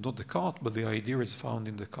 and not Descartes, but the idea is found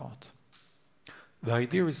in Descartes. The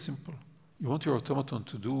idea is simple. You want your automaton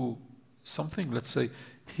to do something, let's say,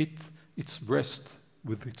 hit its breast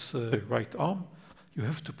with its right arm, you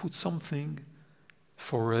have to put something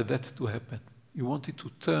for that to happen. You want it to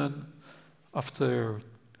turn after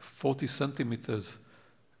 40 centimeters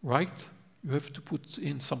right, you have to put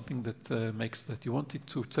in something that makes that. You want it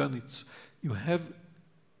to turn it. You have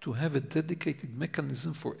to have a dedicated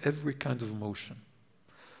mechanism for every kind of motion.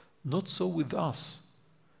 Not so with us.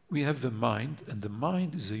 We have the mind, and the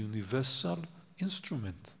mind is a universal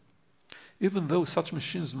instrument. Even though such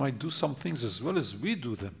machines might do some things as well as we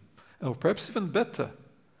do them, or perhaps even better,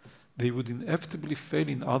 they would inevitably fail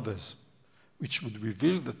in others, which would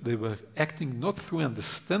reveal that they were acting not through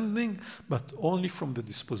understanding, but only from the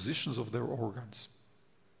dispositions of their organs.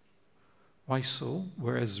 Why so?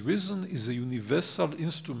 Whereas reason is a universal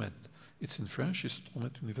instrument, It's in French,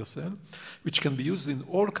 instrument universel, which can be used in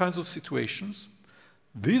all kinds of situations.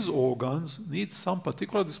 These organs need some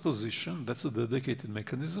particular disposition, that's a dedicated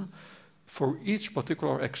mechanism, for each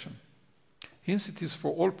particular action. Hence, it is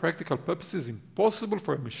for all practical purposes impossible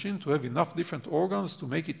for a machine to have enough different organs to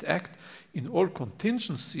make it act in all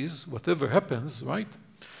contingencies, whatever happens, right,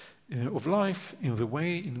 of life, in the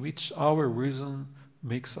way in which our reason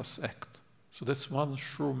makes us act. So that's one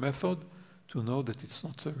sure method to know that it's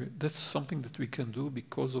not that's something that we can do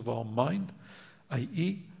because of our mind,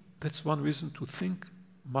 i.e., that's one reason to think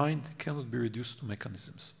mind cannot be reduced to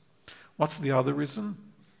mechanisms. What's the other reason?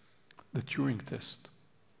 The Turing test.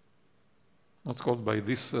 Not called by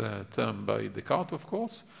this term by Descartes, of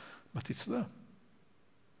course, but it's there.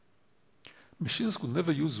 Machines could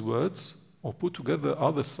never use words or put together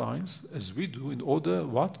other signs as we do in order,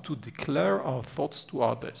 what? To declare our thoughts to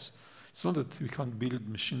others. It's not that we can't build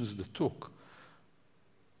machines that talk.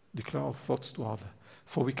 Declare our thoughts to others.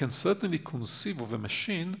 For we can certainly conceive of a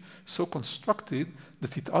machine so constructed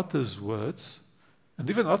that it utters words, and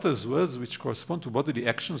even utters words which correspond to bodily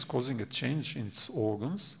actions causing a change in its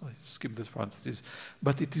organs. I skip that parenthesis.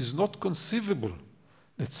 But it is not conceivable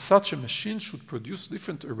that such a machine should produce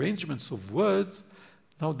different arrangements of words,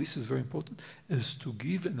 now this is very important, as to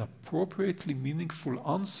give an appropriately meaningful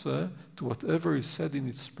answer to whatever is said in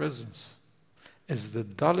its presence, as the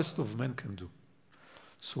dullest of men can do.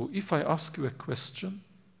 So if I ask you a question,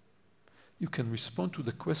 you can respond to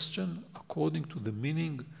the question according to the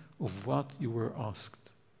meaning of what you were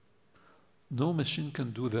asked. No machine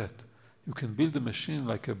can do that. You can build a machine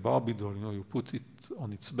like a Barbie doll, you put it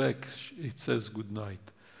on its back, it says good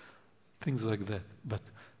night, things like that. But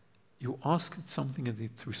you ask it something and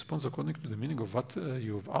it responds according to the meaning of what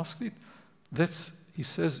you have asked it. That's, he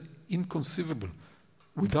says, inconceivable,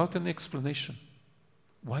 without any explanation.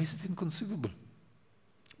 Why is it inconceivable?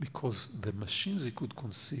 Because the machines he could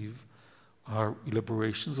conceive are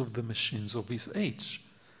elaborations of the machines of his age.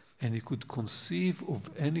 And he could conceive of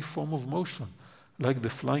any form of motion, like the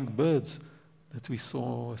flying birds that we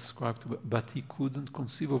saw ascribed to, but he couldn't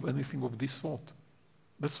conceive of anything of this sort.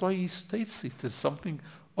 That's why he states it as something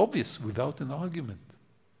obvious without an argument.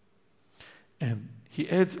 And he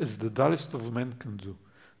adds, as the dullest of men can do.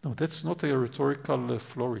 Now, that's not a rhetorical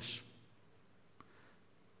flourish.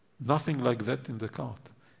 Nothing like that in Descartes.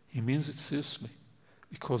 He means it seriously,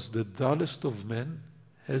 because the dullest of men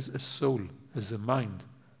has a soul, has a mind.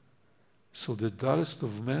 So the dullest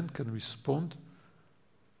of men can respond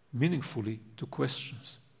meaningfully to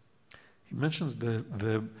questions. He mentions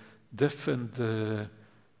the deaf and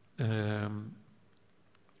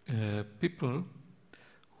people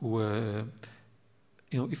who,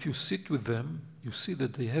 if you sit with them, you see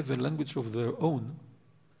that they have a language of their own.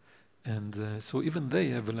 And so even they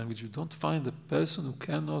have a language. You don't find a person who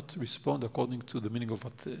cannot respond according to the meaning of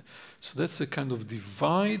what... so that's a kind of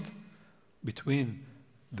divide between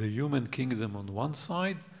the human kingdom on one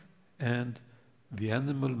side and the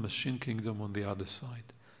animal machine kingdom on the other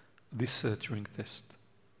side. This Turing test.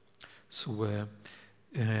 So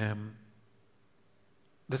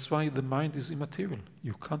that's why the mind is immaterial.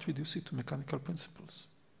 You can't reduce it to mechanical principles.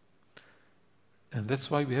 And that's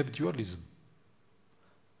why we have dualism.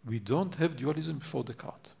 We don't have dualism before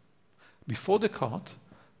Descartes. Before Descartes,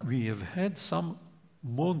 we have had some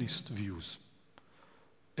monist views.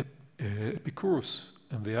 Epicurus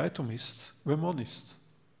and the atomists were monists.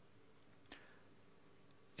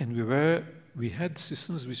 And we had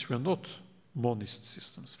systems which were not monist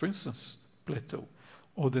systems. For instance, Plato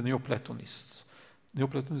or the Neoplatonists.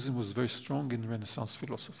 Neoplatonism was very strong in Renaissance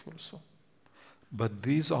philosophy also. But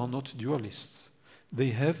these are not dualists. They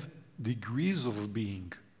have degrees of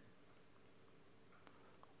being.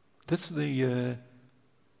 That's the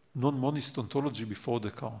non-monist ontology before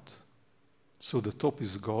Descartes. So the top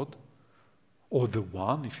is God, or the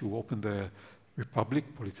one, if you open the Republic,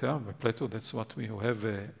 Politeia, by Plato, that's what we have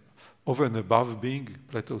over and above being,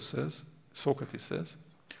 Plato says, Socrates says.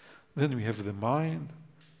 Then we have the mind,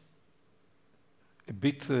 a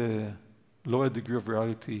bit lower degree of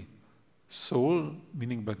reality, soul,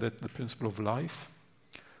 meaning by that the principle of life.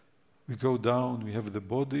 We go down, we have the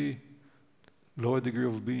body, lower degree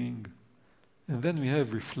of being, and then we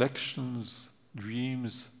have reflections,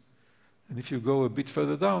 dreams, and if you go a bit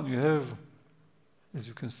further down, you have, as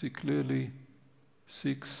you can see clearly,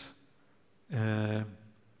 6,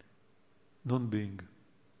 non-being.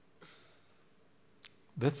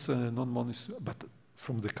 That's a non-monist, but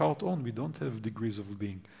from Descartes on, we don't have degrees of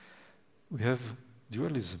being. We have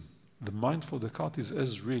dualism. The mind for Descartes is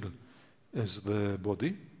as real as the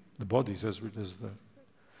body is as real as the...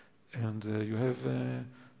 And you have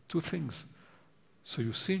two things. So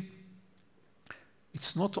you see,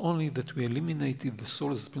 it's not only that we eliminated the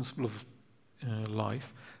soul as the principle of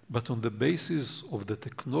life, but on the basis of the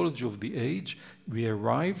technology of the age, we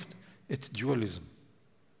arrived at dualism.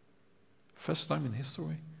 First time in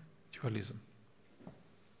history, dualism.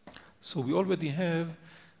 So we already have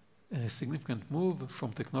a significant move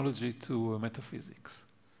from technology to metaphysics.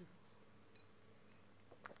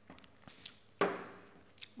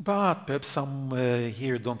 But perhaps some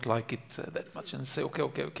here don't like it that much and say,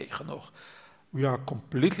 okay, Hanoch, we are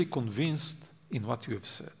completely convinced in what you have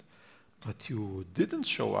said. But you didn't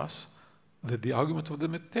show us that the argument of the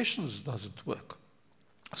meditations doesn't work.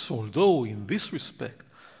 So although in this respect,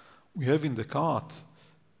 we have in Descartes,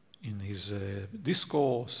 in his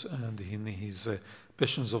discourse and in his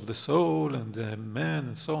passions of the soul and man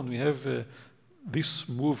and so on, we have this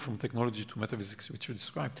move from technology to metaphysics which you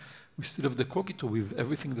described. We still have the cogito with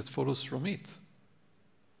everything that follows from it.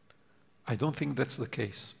 I don't think that's the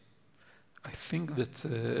case. I think that,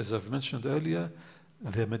 as I've mentioned earlier,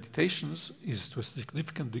 the meditations is to a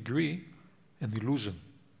significant degree an illusion.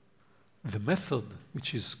 The method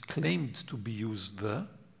which is claimed to be used there,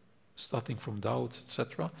 starting from doubts,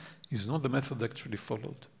 etc., is not the method actually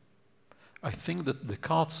followed. I think that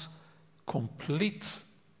Descartes' complete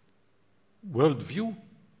worldview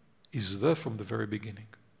is there from the very beginning.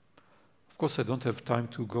 Of course, I don't have time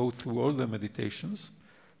to go through all the meditations,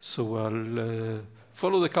 so I'll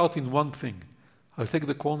follow Descartes in one thing. I'll take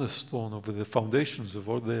the cornerstone of the foundations of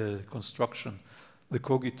all the construction, the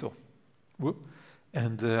cogito,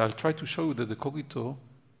 and I'll try to show you that the cogito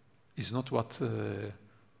is not what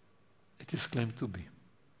it is claimed to be.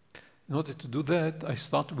 In order to do that, I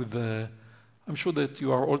start with the, I'm sure that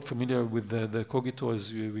you are all familiar with the cogito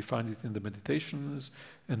as we find it in the meditations,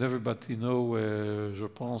 and everybody know je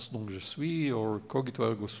pense donc je suis, or cogito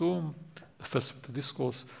ergo sum, the first of the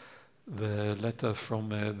discourse, the letter from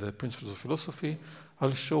the Principles of Philosophy.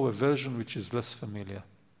 I'll show a version which is less familiar.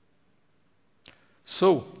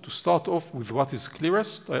 So, to start off with what is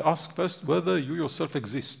clearest, I ask first whether you yourself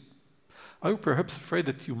exist. Are you perhaps afraid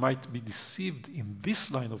that you might be deceived in this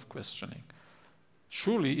line of questioning?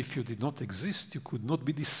 Surely, if you did not exist, you could not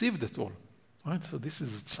be deceived at all. Right? So this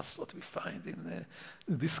is just what we find in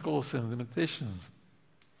the discourse and the meditations.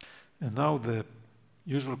 And now the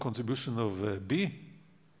usual contribution of B.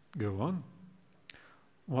 Go on.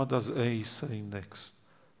 What does A say next?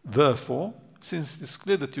 Therefore, since it is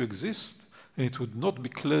clear that you exist, and it would not be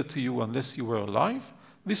clear to you unless you were alive,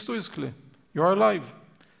 this too is clear. You are alive.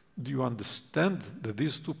 Do you understand that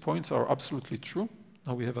these 2 points are absolutely true?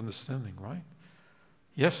 Now we have understanding, right?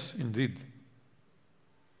 Yes, indeed.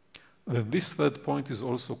 Then this 3rd point is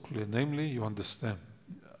also clear, namely, you understand,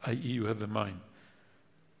 i.e. you have a mind,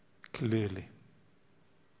 clearly.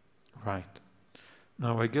 Right.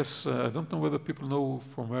 Now, I guess, I don't know whether people know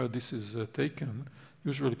from where this is taken.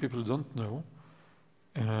 Usually people don't know.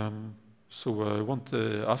 So I won't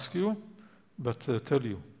ask you, but tell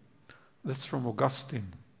you. That's from Augustine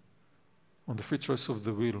on the free choice of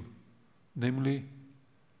the will, namely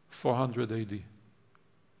 400 AD,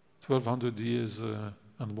 1200 years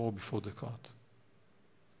and more before Descartes.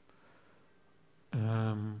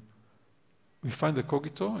 We find the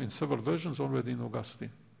cogito in several versions already in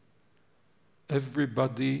Augustine.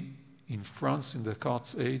 Everybody in France in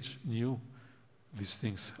Descartes' age knew these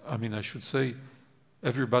things. I mean, I should say,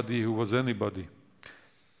 everybody who was anybody.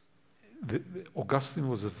 Augustine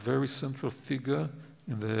was a very central figure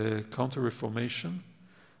in the Counter-Reformation,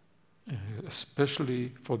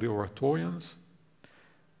 especially for the oratorians,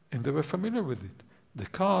 and they were familiar with it.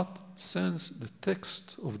 Descartes sends the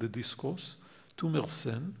text of the discourse to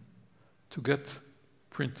Mersenne to get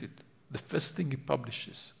printed. The first thing he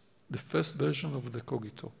publishes, the first version of the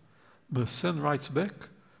cogito. Mersenne writes back,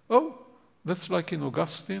 oh, that's like in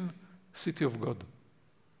Augustine, City of God.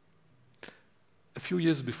 A few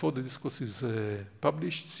years before the discourse is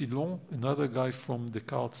published, Silon, another guy from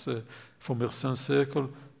Descartes, from Mersenne's circle,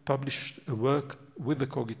 published a work with the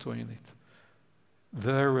cogito in it.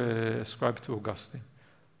 They're ascribed to Augustine.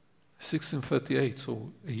 1638,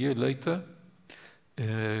 so a year later,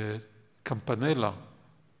 Campanella,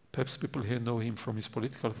 perhaps people here know him from his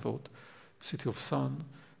political thought, City of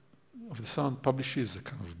the Sun, publishes a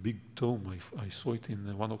kind of big tome. I saw it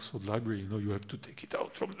in one Oxford library. You know, you have to take it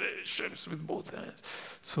out from the shelves with both hands,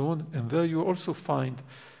 so on. And there you also find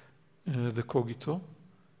the cogito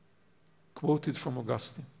quoted from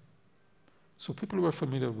Augustine. So people were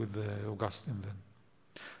familiar with Augustine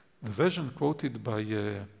then. The version quoted by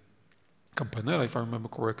Campanella, if I remember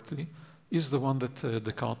correctly, is the one that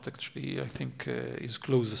Descartes actually, I think, is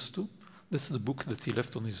closest to. That's the book that he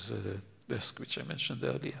left on his desk, which I mentioned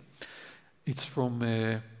earlier. It's from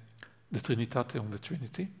the Trinitate on the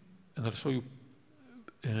Trinity, and I'll show you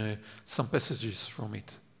some passages from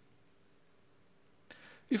it.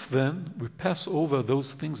 If then we pass over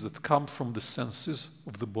those things that come from the senses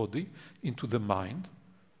of the body into the mind,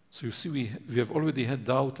 so you see we have already had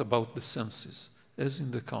doubt about the senses, as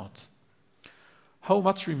in Descartes. How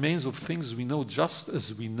much remains of things we know just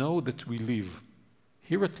as we know that we live?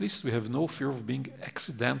 Here at least we have no fear of being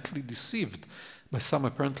accidentally deceived by some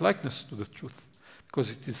apparent likeness to the truth,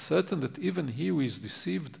 because it is certain that even he who is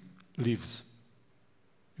deceived lives.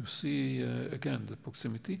 You see again the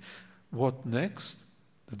proximity. What next?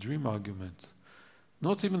 The dream argument.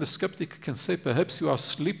 Not even the skeptic can say, perhaps you are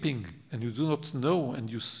sleeping and you do not know and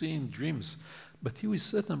you see in dreams. But he who is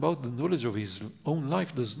certain about the knowledge of his own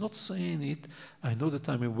life does not say in it, I know that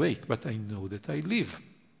I'm awake, but I know that I live,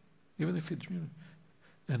 even if he dreams.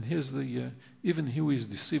 And here's the, even he who is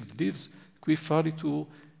deceived lives, qui falitur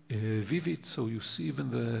vivit. So you see even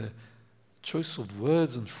the choice of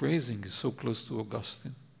words and phrasing is so close to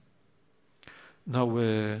Augustine. Now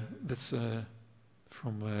that's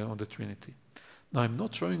from on the Trinity. Now I'm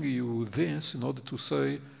not showing you this in order to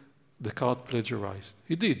say Descartes plagiarized.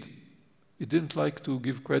 He did. He didn't like to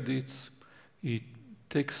give credits. He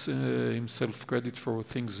takes himself credit for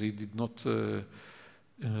things he did not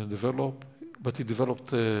develop, but he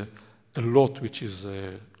developed a lot which is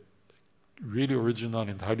really original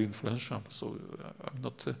and highly influential. So I'm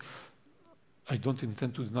not, I don't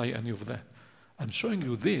intend to deny any of that. I'm showing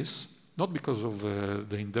you this not because of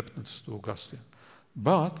the indebtedness to Augustine,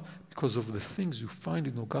 but because of the things you find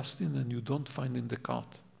in Augustine and you don't find in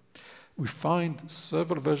Descartes. We find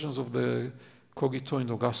several versions of the cogito in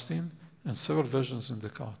Augustine and several versions in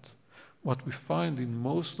Descartes. What we find in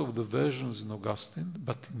most of the versions in Augustine,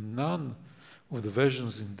 but in none of the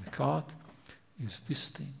versions in Descartes, is this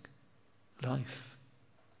thing: life,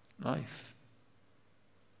 life,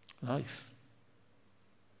 life.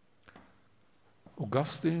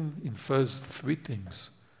 Augustine infers three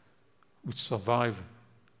things which survive: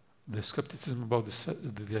 the skepticism about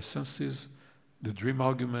the senses, the dream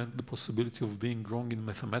argument, the possibility of being wrong in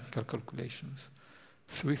mathematical calculations.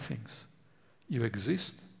 Three things: you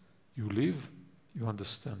exist, you live, you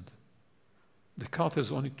understand. Descartes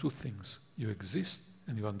has only two things: you exist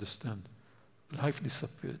and you understand. Life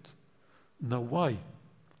disappeared. Now why?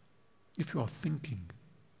 If you are thinking,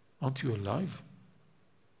 aren't you alive?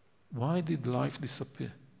 Why did life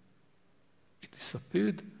disappear? It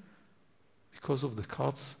disappeared because of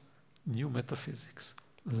Descartes' new metaphysics.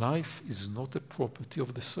 Life is not a property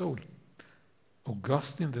of the soul.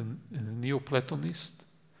 Augustine, the Neoplatonist,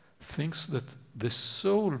 thinks that the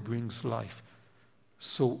soul brings life.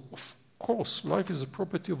 So, of course, life is a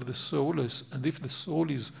property of the soul, and if the soul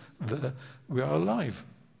is there, we are alive.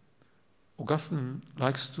 Augustine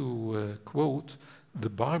likes to quote the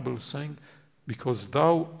Bible saying, because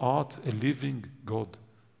thou art a living God.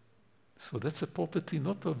 So that's a property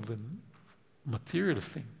not of a material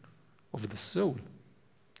thing, of the soul.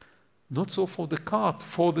 Not so for Descartes,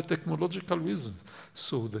 for the technological reasons.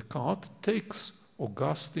 So Descartes takes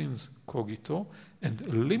Augustine's cogito and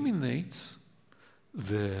eliminates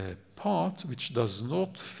the part which does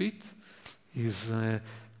not fit his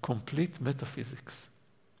complete metaphysics.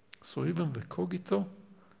 So even the cogito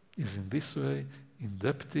is in this way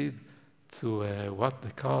indebted to what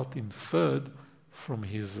Descartes inferred from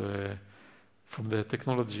his from the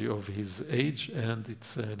technology of his age and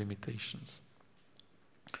its limitations.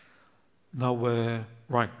 Now,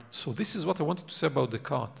 right, so this is what I wanted to say about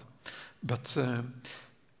Descartes. But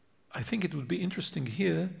I think it would be interesting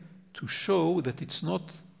here to show that it's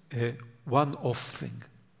not a one-off thing.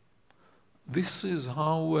 This is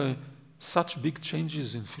how such big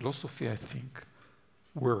changes in philosophy, I think,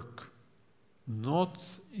 work. Not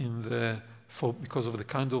in the, because of the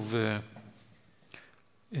kind of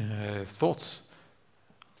thoughts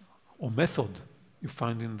or method you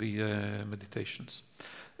find in the meditations.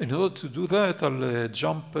 In order to do that, I'll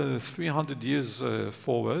jump 300 years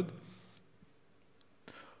forward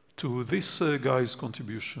to this guy's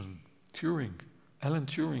contribution, Turing, Alan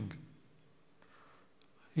Turing.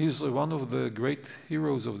 He's one of the great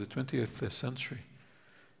heroes of the 20th century.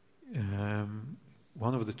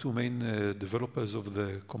 One of the two main developers of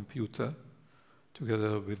the computer,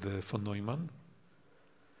 together with von Neumann.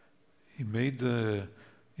 He made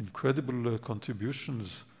incredible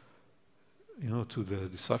contributions, to the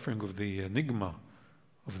deciphering of the enigma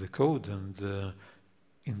of the code, and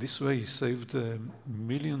in this way he saved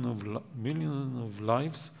millions of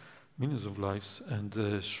lives,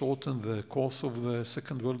 and shortened the course of the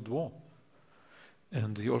Second World War.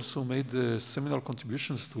 And he also made seminal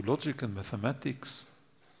contributions to logic and mathematics.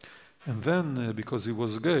 And then, because he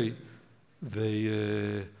was gay,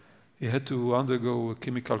 he had to undergo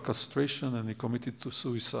chemical castration and he committed to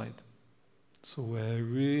suicide. So a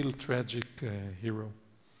real tragic hero.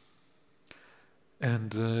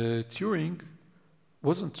 And Turing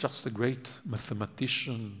wasn't just a great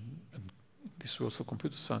mathematician, and this was also a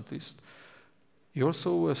computer scientist. He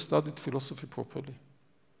also studied philosophy properly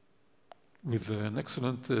with an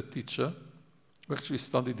excellent teacher who actually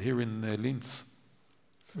studied here in Linz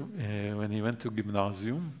when he went to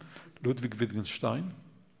gymnasium, Ludwig Wittgenstein.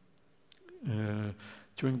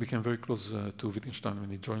 Turing became very close to Wittgenstein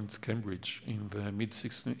when he joined Cambridge in the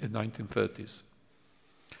mid-1930s.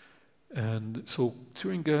 And so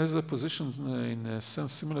Turing has a position in a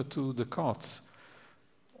sense similar to Descartes,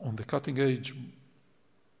 on the cutting edge,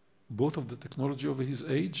 both of the technology of his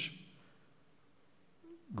age,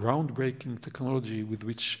 groundbreaking technology with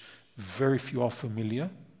which very few are familiar,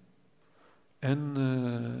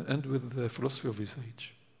 and with the philosophy of his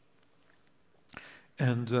age.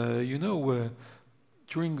 And you know,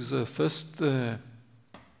 Turing's first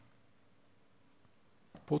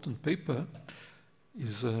important paper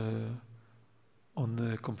is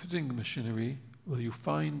on computing machinery, where you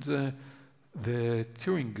find the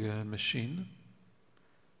Turing machine.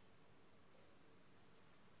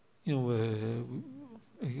 You know,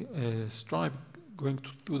 a stripe going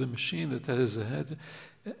through the machine that has a head,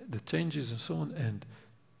 the changes and so on. And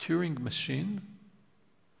Turing machine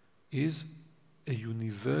is a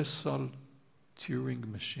universal Turing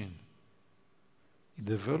machine. It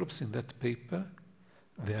develops in that paper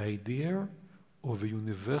the idea of a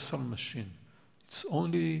universal machine. Its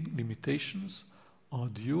only limitations are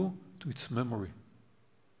due to its memory.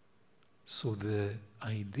 So the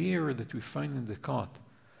idea that we find in Descartes,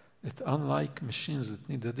 that unlike machines that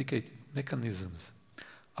need dedicated mechanisms,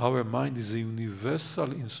 our mind is a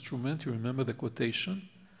universal instrument. You remember the quotation?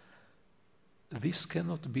 This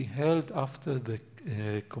cannot be held after the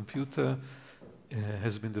computer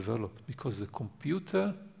has been developed, because the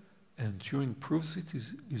computer, and Turing proves it,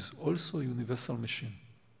 is also a universal machine.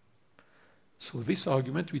 So this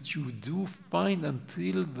argument, which you do find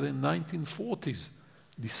until the 1940s,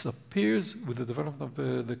 disappears with the development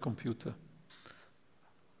of the computer.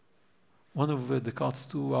 One of Descartes'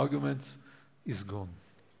 two arguments is gone.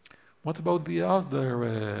 What about the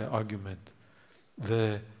other argument,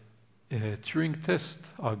 the Turing test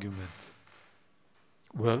argument?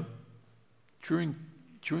 Well,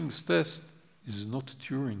 Turing's test is not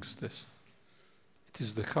Turing's test. It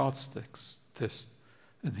is Descartes' test.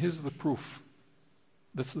 And here's the proof.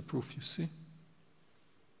 That's the proof, you see.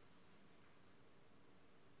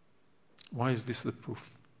 Why is this the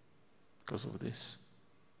proof? Because of this.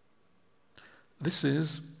 This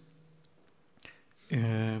is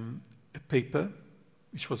a paper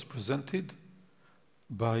which was presented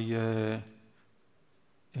by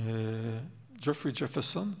Geoffrey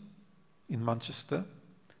Jefferson in Manchester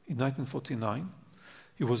in 1949.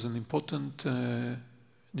 He was an important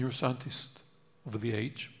neuroscientist of the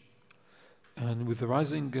age. And with the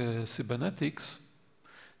rising cybernetics,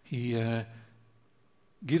 he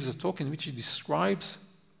gives a talk in which he describes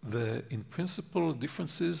the, in principle,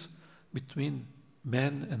 differences between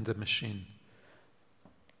man and the machine.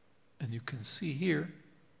 And you can see here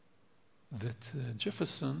that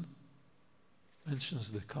Jefferson mentions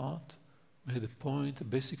Descartes, made a point, a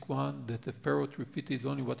basic one, that a parrot repeated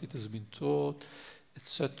only what it has been taught,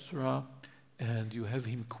 etc. And you have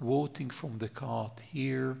him quoting from Descartes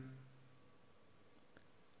here.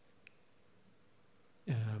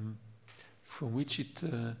 From which it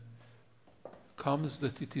comes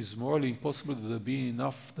that it is morally impossible that there be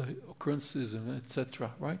enough occurrences,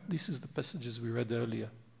 etc. Right? This is the passages we read earlier.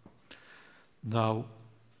 Now,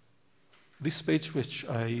 this page which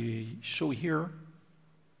I show here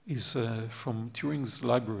is from Turing's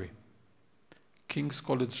library, King's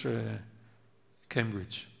College,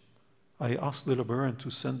 Cambridge. I asked the librarian to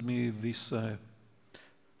send me this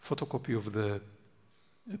photocopy of the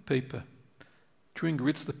paper. Turing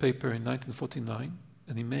reads the paper in 1949,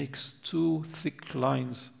 and he makes two thick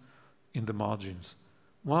lines in the margins.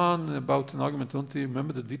 One about an argument, I don't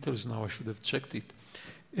remember the details now, I should have checked it,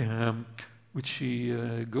 which he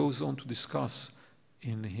goes on to discuss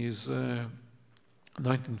in his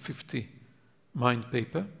 1950 Mind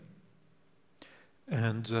paper,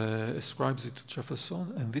 and ascribes it to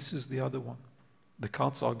Jefferson, and this is the other one,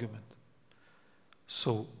 Descartes' argument.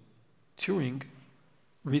 So Turing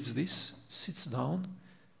reads this, sits down,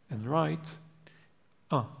 and writes,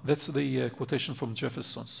 that's the quotation from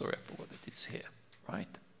Jefferson. Sorry, I forgot that it's here,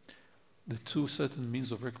 right? The two certain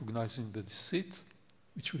means of recognizing the deceit,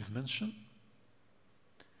 which we've mentioned.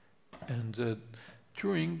 And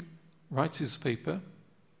Turing writes his paper,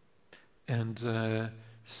 and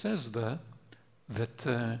says there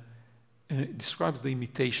that describes the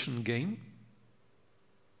imitation game,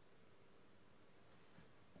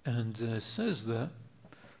 and says there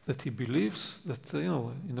that he believes that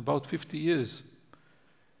in about 50 years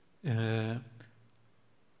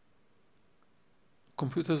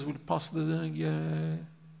computers will pass the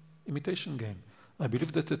imitation game. I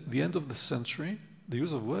believe that at the end of the century, the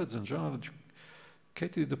use of words and general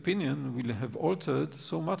educated opinion will have altered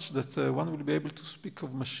so much that one will be able to speak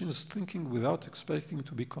of machines thinking without expecting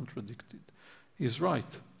to be contradicted. He's right?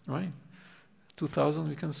 2000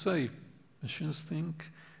 we can say, machines think,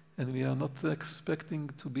 and we are not expecting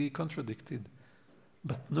to be contradicted.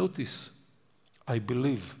 But notice, I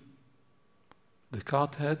believe,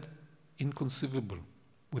 Descartes had inconceivable,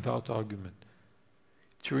 without argument.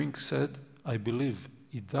 Turing said, I believe.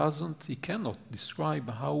 He cannot describe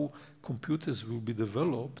how computers will be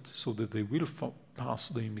developed so that they will pass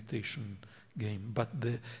the imitation game. But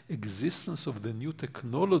the existence of the new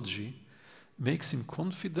technology makes him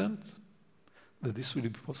confident that this will be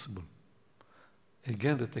possible.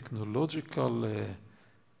 Again, the technological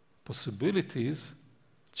possibilities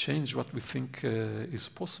change what we think is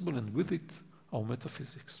possible, and with it, our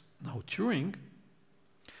metaphysics. Now, Turing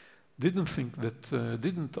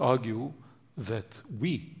didn't argue that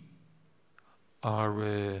we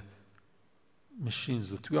are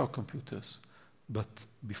machines, that we are computers. But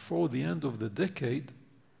before the end of the decade,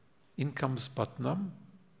 in comes Putnam,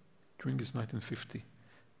 Turing is 1950,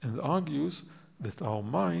 and argues that our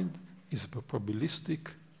mind is a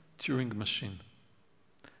probabilistic Turing machine.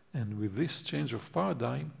 And with this change of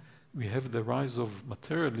paradigm, we have the rise of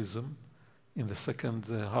materialism in the second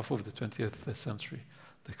half of the 20th century.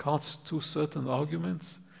 Descartes' two certain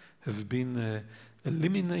arguments have been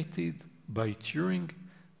eliminated by Turing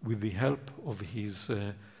with the help of his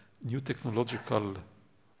new technological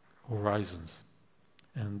horizons.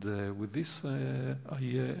 And with this, I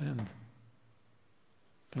end.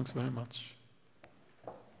 Thanks very much.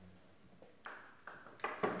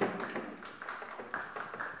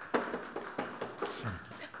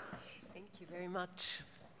 Thank you very much.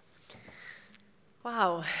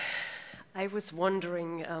 Wow. I was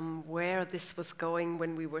wondering where this was going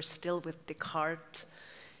when we were still with Descartes,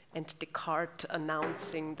 and Descartes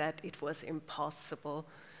announcing that it was impossible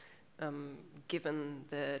given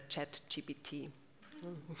the ChatGPT.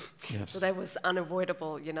 Yes. So that was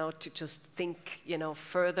unavoidable, to just think,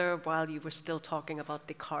 further while you were still talking about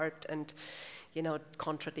Descartes and,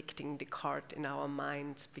 contradicting Descartes in our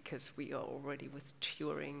minds because we are already with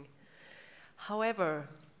Turing. However,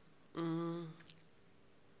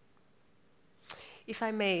 if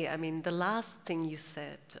I may, the last thing you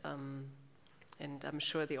said, and I'm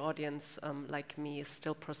sure the audience, like me, is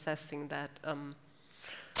still processing that,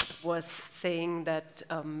 was saying that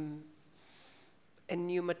a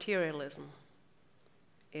new materialism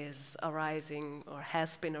is arising or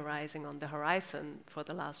has been arising on the horizon for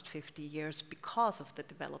the last 50 years because of the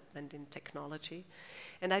development in technology.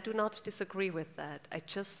 And I do not disagree with that. I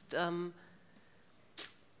just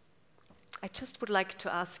would like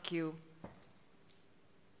to ask you,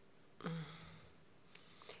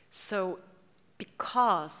 so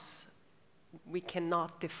because we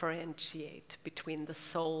cannot differentiate between the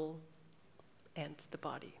soul and the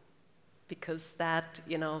body, because that,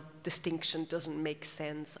 distinction doesn't make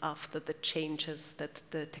sense after the changes that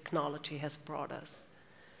the technology has brought us.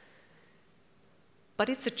 But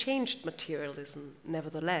it's a changed materialism,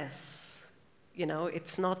 nevertheless.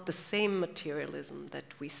 It's not the same materialism that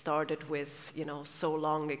we started with, so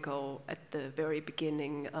long ago at the very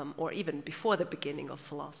beginning, or even before the beginning of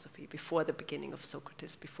philosophy, before the beginning of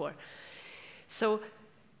Socrates, before. So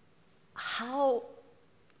how...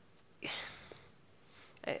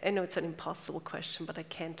 I know it's an impossible question, but I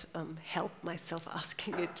can't help myself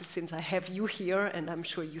asking it since I have you here, and I'm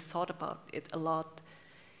sure you thought about it a lot.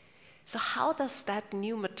 So how does that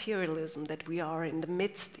new materialism that we are in the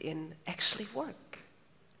midst in actually work?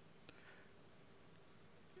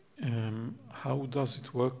 How does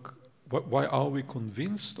it work? Why are we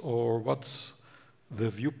convinced, or what's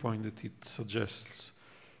the viewpoint that it suggests?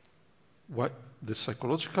 What, the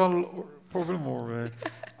psychological problem, or...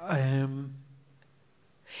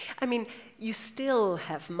 you still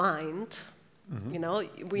have mind.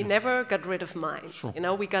 Mm-hmm. We never got rid of mind. Sure.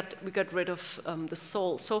 We got rid of the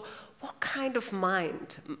soul. So what kind of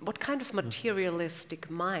mind, what kind of materialistic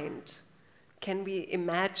mind can we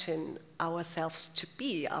imagine ourselves to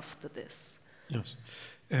be after this? Yes.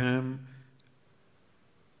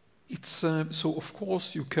 So of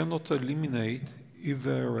course you cannot eliminate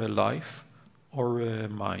either a life or a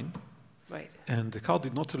mind. Right. And Descartes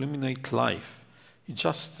did not eliminate life. He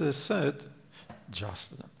just said,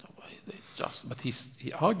 but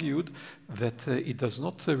he argued that it does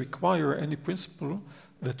not require any principle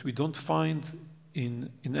that we don't find in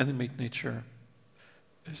animate nature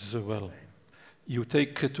as well. You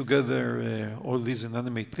take together all these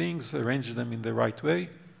inanimate things, arrange them in the right way,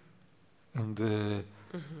 and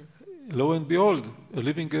lo and behold, a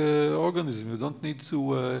living organism. You don't need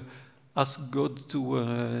to ask God to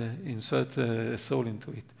insert a soul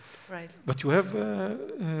into it. Right. But you have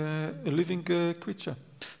a living creature.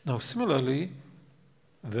 Now, similarly,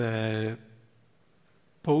 the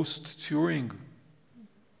post-Turing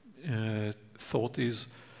thought is,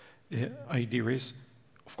 idea is,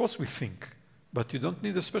 of course we think, but you don't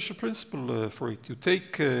need a special principle for it. You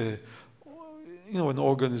take an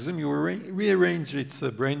organism, you rearrange its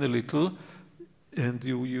brain a little, and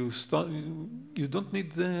you don't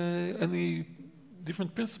need any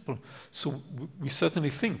different principle. So we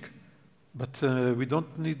certainly think, but we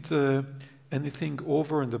don't need anything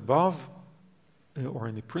over and above, or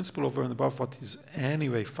any principle over and above what is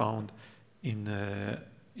anyway found in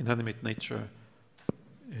inanimate nature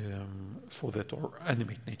for that, or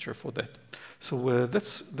animate nature for that. So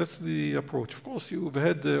that's the approach. Of course, you've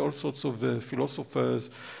had all sorts of philosophers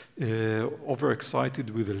overexcited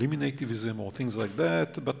with eliminativism or things like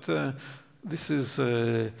that, but this is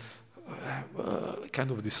a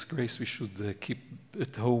kind of disgrace we should keep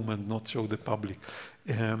at home and not show the public.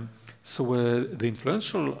 So the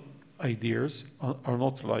influential ideas are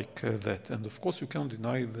not like that. And of course, you can't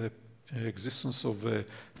deny the existence of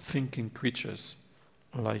thinking creatures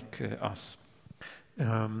like us.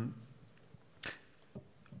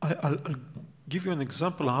 I'll give you an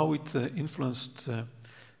example how it influenced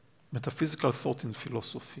metaphysical thought in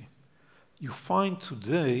philosophy. You find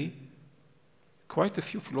today quite a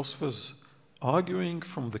few philosophers arguing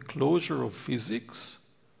from the closure of physics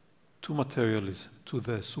to materialism, to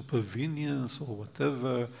the supervenience or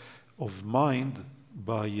whatever of mind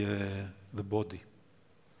by the body.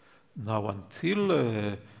 Now,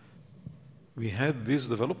 until we had these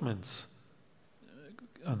developments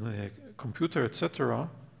on the computer, etc.,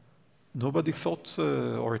 nobody thought,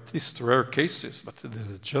 or at least rare cases, but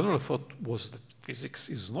the general thought was that physics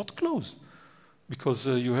is not closed, because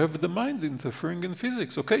you have the mind interfering in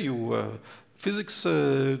physics. Okay, physics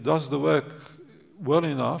does the work well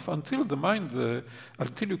enough until the mind,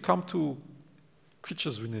 until you come to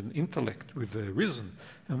creatures with an intellect, with a reason,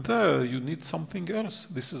 and there you need something else.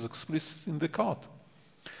 This is explicit in Descartes.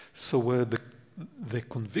 So the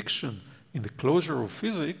conviction in the closure of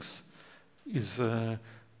physics is a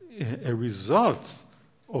result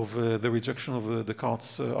of the rejection of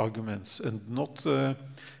Descartes' arguments, and not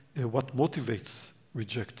what motivates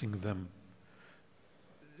rejecting them.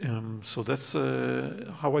 So that's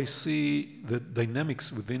how I see the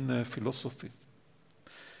dynamics within philosophy.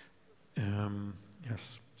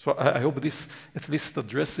 Yes. So I hope this at least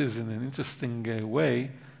addresses in an interesting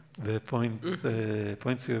way the point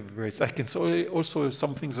you have raised. I can say also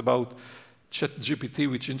some things about ChatGPT,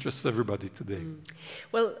 which interests everybody today.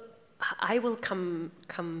 Well, I will come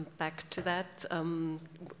back to that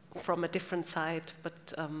from a different side,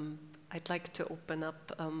 but I'd like to open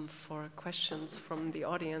up for questions from the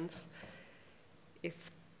audience,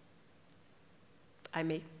 if I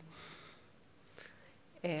may.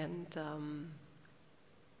 And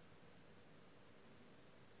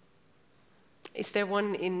is there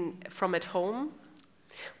one from at home?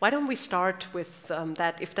 Why don't we start with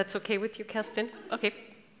that, if that's okay with you, Kerstin? Okay.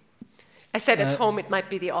 I said at home, it might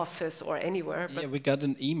be the office or anywhere. But yeah, we got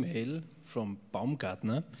an email from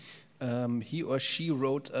Baumgartner. He or she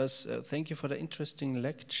wrote us, thank you for the interesting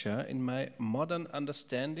lecture. In my modern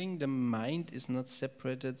understanding, the mind is not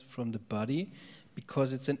separated from the body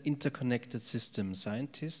because it's an interconnected system.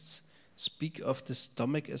 Scientists speak of the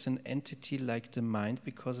stomach as an entity like the mind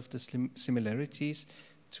because of the similarities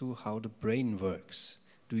to how the brain works.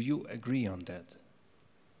 Do you agree on that?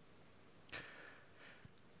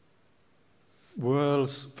 Well,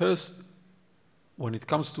 first, when it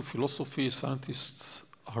comes to philosophy, scientists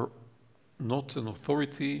are not an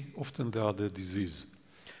authority. Often they are the disease.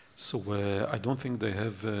 So I don't think they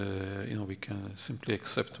have, we can simply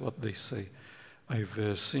accept what they say.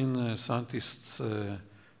 I've seen scientists,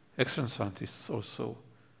 excellent scientists also,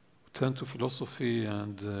 turn to philosophy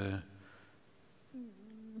and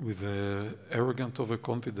with arrogant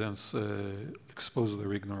overconfidence expose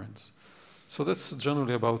their ignorance. So that's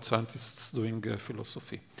generally about scientists doing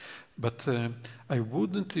philosophy. But I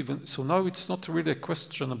wouldn't even, so now it's not really a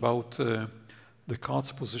question about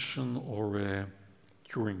Descartes' position or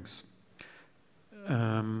Turing's.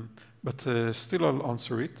 But still I'll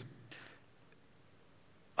answer it.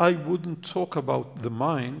 I wouldn't talk about the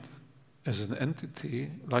mind as an entity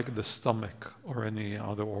like the stomach or any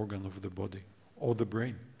other organ of the body or the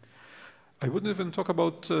brain. I wouldn't even talk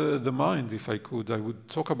about the mind if I could. I would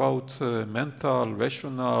talk about mental,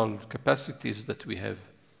 rational capacities that we have.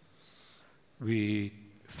 We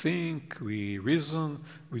think, we reason,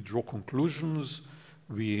 we draw conclusions,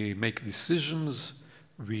 we make decisions,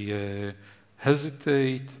 we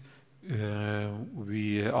hesitate,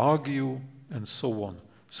 we argue, and so on.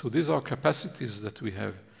 So these are capacities that we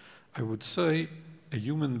have. I would say a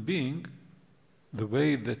human being, the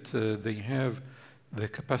way that they have the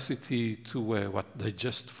capacity to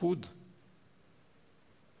digest food,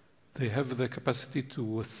 they have the capacity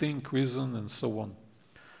to think, reason, and so on.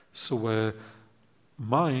 So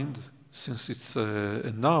mind, since it's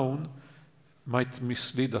a noun, might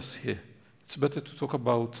mislead us here. It's better to talk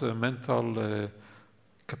about mental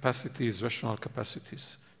capacities, rational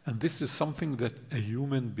capacities. And this is something that a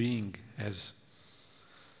human being has.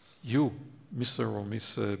 You, Mr. or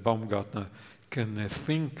Miss Baumgartner, can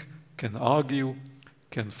think, can argue,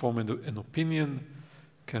 can form an opinion,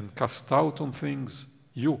 can cast out on things.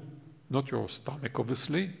 You, not your stomach,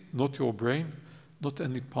 obviously, not your brain, not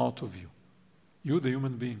any part of you. You, the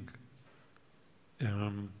human being.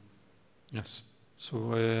 Yes. So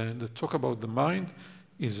the talk about the mind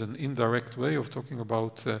is an indirect way of talking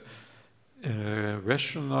about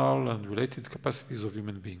rational and related capacities of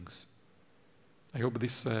human beings. I hope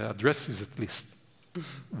this addresses at least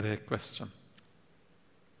the question.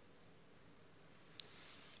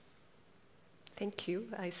 Thank you,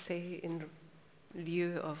 I say in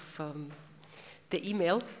lieu of the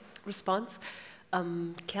email response.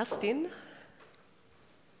 Kerstin?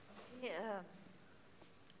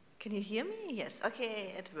 Can you hear me? Yes,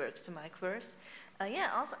 okay, it works, the mic works. I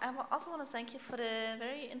also want to thank you for the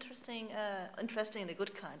very interesting in a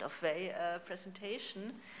good kind of way,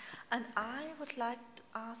 presentation. And I would like to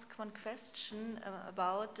ask one question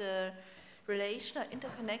about the relation or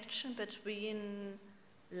interconnection between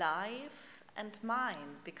life and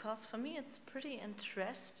mind, because for me it's pretty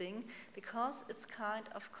interesting, because it's kind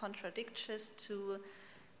of contradictory to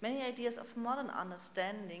many ideas of modern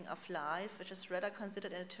understanding of life, which is rather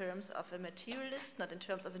considered in terms of a materialist, not in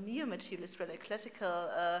terms of a neo-materialist, rather classical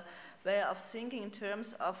way of thinking in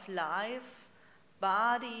terms of life,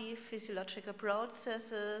 body, physiological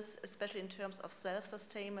processes, especially in terms of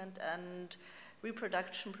self-sustainment and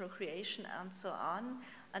reproduction, procreation, and so on.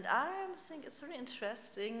 And I think it's really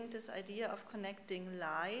interesting, this idea of connecting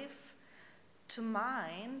life to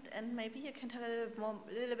mind, and maybe you can tell a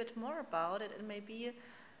little bit more about it, and maybe,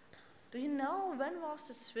 do you know when was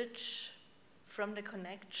the switch from the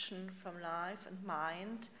connection from life and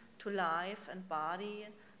mind to life and body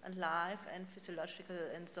and life and physiological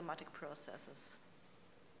and somatic processes?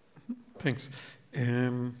 Thanks.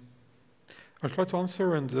 I'll try to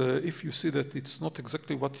answer, and if you see that it's not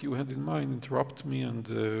exactly what you had in mind, interrupt me, and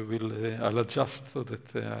I'll adjust so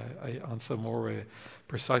that I answer more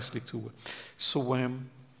precisely to. So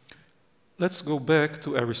let's go back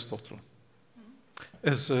to Aristotle.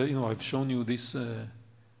 As you know, I've shown you this.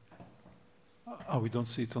 We don't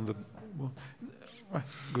see it on the. Well, right,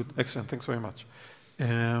 good, excellent. Thanks very much.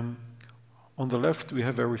 On the left, we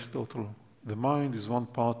have Aristotle. The mind is one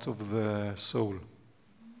part of the soul,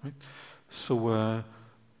 right? So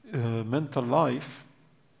mental life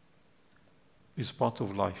is part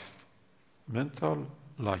of life. Mental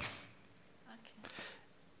life. Okay.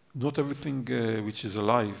 Not everything which is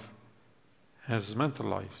alive has mental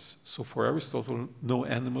lives. So for Aristotle, no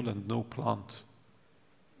animal and no plant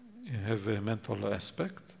have a mental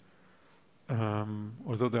aspect,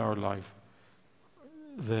 although they are alive.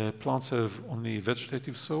 The plants have only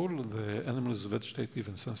vegetative soul, the animal is vegetative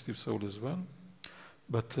and sensitive soul as well.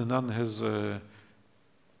 But none has a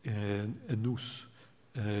nous,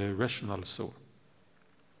 a rational soul.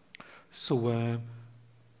 So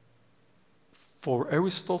for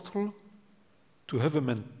Aristotle, to have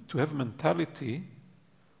a mentality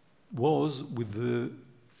was, with the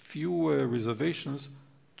few reservations,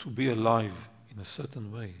 to be alive in a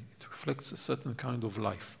certain way. It reflects a certain kind of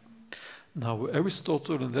life. Now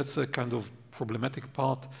Aristotle, and that's a kind of problematic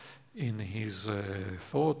part in his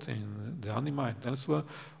thought, in the Anima and elsewhere,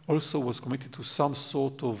 also was committed to some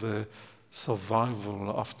sort of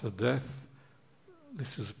survival after death.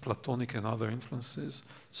 This is Platonic and other influences.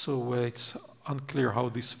 So it's unclear how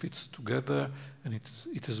this fits together, and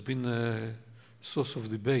it has been a source of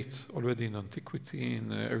debate already in antiquity,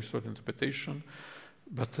 in Aristotle's interpretation.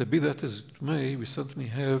 But be that as it may, we certainly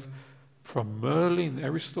have primarily in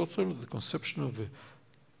Aristotle the conception of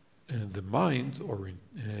the mind, or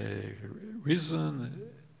reason,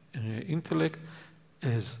 intellect,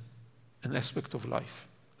 as an aspect of life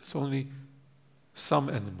that only some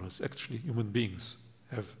animals, actually human beings,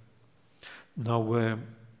 have. Now,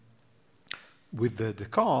 with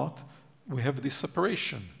Descartes, we have this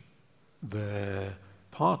separation. The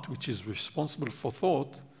part which is responsible for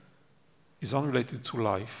thought is unrelated to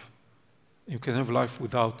life. You can have life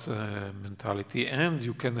without mentality, and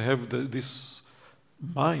you can have this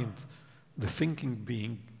mind, the thinking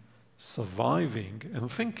being, surviving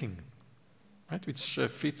and thinking, right? Which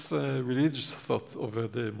fits religious thought over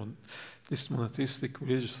this monotheistic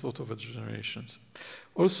religious thought over generations.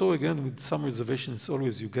 Also, again, with some reservations,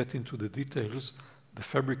 always you get into the details, the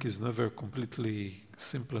fabric is never completely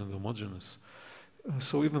simple and homogeneous.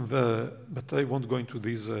 So even but I won't go into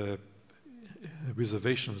these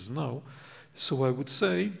reservations now. So I would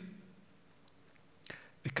say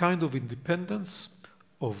a kind of independence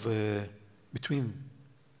of between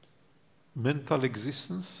mental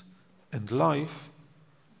existence and life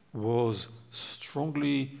was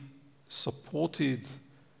strongly supported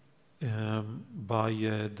by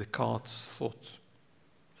Descartes' thought.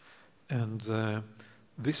 And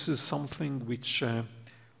this is something which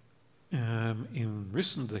in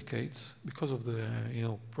recent decades, because of the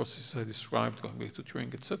process I described, going back to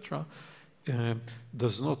Turing, etc.,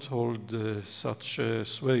 does not hold such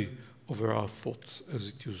sway over our thought as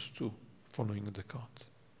it used to following Descartes.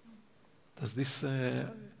 Does this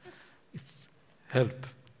Yes. help?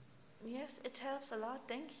 Yes, it helps a lot,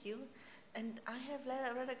 thank you. And I have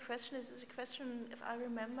another question. This is a question, if I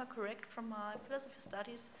remember correct from my philosophy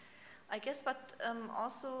studies, I guess, but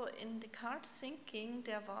also in Descartes' thinking,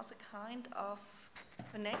 there was a kind of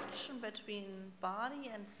connection between body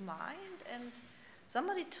and mind, and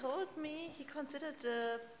somebody told me he considered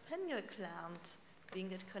the pineal gland being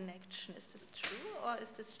that connection. Is this true, or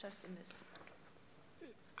is this just a myth?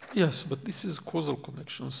 Yes, but this is causal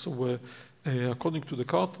connection. So according to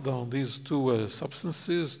Descartes, there are these two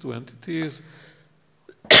substances, two entities,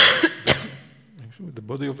 the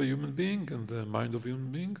body of a human being and the mind of a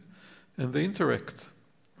human being, and they interact,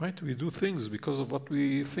 right? We do things because of what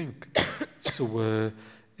we think. So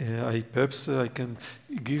perhaps I can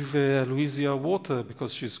give ALOISIA water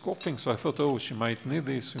because she's coughing, so I thought, oh, she might need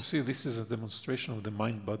this. You see, this is a demonstration of the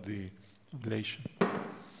mind-body relation.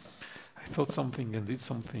 I thought something and did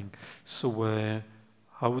something. So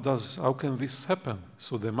how can this happen?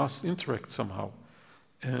 So they must interact somehow.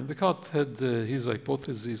 And Descartes had his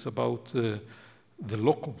hypothesis about the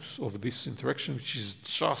locus of this interaction, which is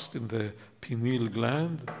just in the pineal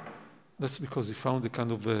gland. That's because he found a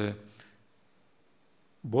kind of a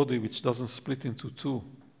body which doesn't split into two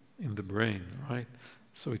in the brain, right?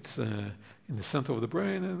 So it's in the center of the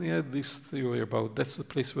brain, and he had this theory about that's the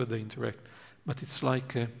place where they interact. But it's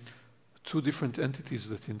like two different entities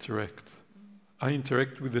that interact. I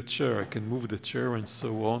interact with the chair, I can move the chair and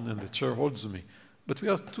so on, and the chair holds me. But we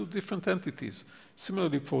are two different entities.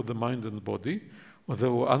 Similarly for the mind and the body,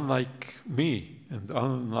 although unlike me, and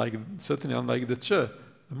certainly unlike the chair,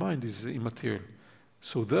 the mind is immaterial.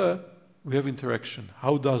 So there we have interaction.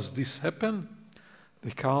 How does this happen?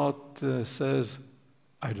 Descartes says,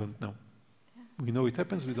 I don't know. Yeah. We know it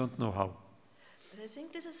happens, we don't know how. I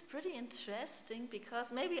think this is pretty interesting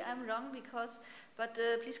because maybe I'm wrong but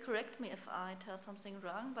please correct me if I tell something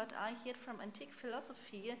wrong, but I hear from antique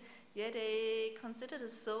philosophy, they consider the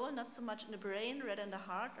soul not so much in the brain, rather in the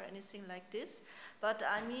heart or anything like this, but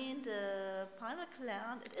I mean the pineal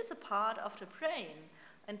gland, it is a part of the brain,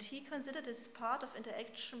 and he considered this part of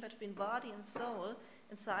interaction between body and soul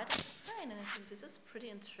inside of the brain, and I think this is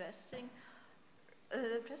pretty interesting.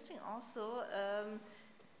 Interesting also,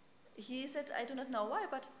 he said, I do not know why,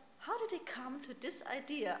 but how did he come to this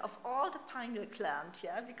idea of all the pineal gland,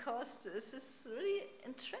 yeah? Because this is really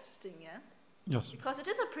interesting, yeah? Yes. Because it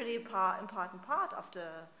is a pretty important part of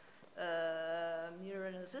the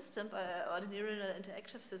neuronal system, or the neuronal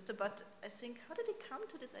interactive system, but I think, how did he come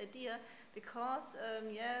to this idea? Because,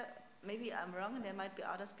 maybe I'm wrong, and there might be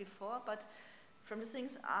others before, but from the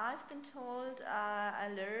things I've been told, I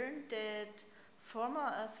learned that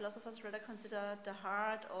former philosophers rather consider the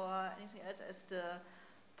heart or anything else as the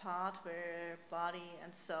part where body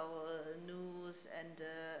and soul, nous, and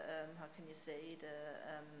how can you say,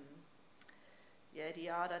 the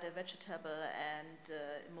other, the vegetable and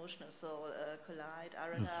emotional soul collide, are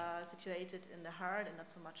rather situated in the heart and not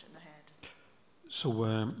so much in the head.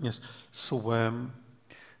 So, yes, so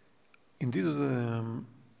indeed,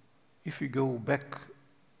 if you go back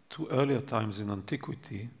to earlier times in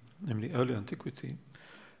antiquity, namely early antiquity,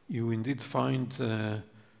 you indeed find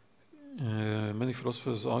many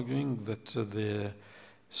philosophers arguing that the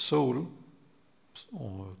soul,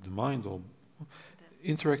 or the mind, or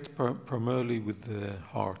interact primarily with the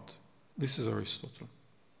heart. This is Aristotle.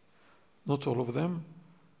 Not all of them.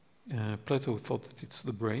 Plato thought that it's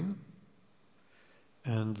the brain.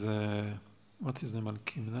 And what is the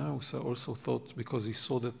Malkim now? So also thought, because he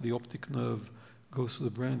saw that the optic nerve goes to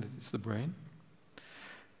the brain, that it's the brain.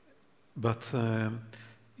 But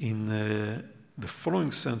in the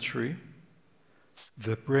following century,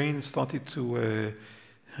 the brain started to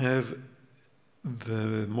have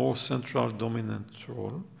the more central dominant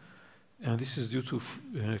role, and this is due to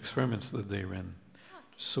experiments that they ran.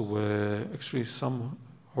 So actually some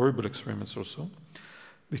horrible experiments also,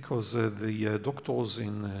 because the doctors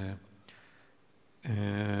in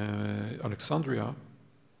Alexandria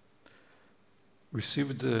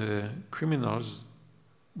received criminals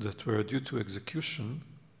that were due to execution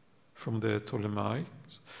from the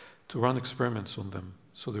Ptolemaics to run experiments on them.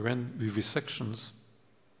 So they ran vivisections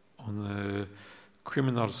on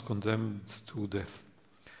criminals condemned to death.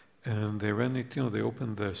 And they ran it, they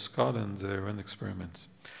opened their skull and they ran experiments.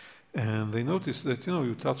 And they noticed that,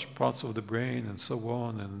 you touch parts of the brain and so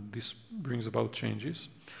on, and this brings about changes.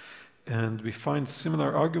 And we find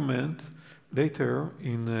similar argument later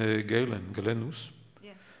in Galenus.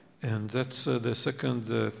 Yeah. And that's the second,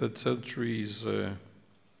 third centuries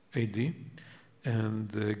AD.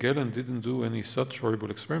 And Galen didn't do any such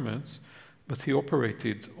horrible experiments, but he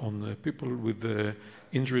operated on people with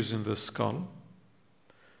injuries in the skull.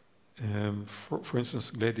 For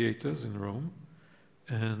instance, gladiators in Rome.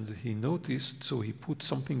 And he noticed, so he put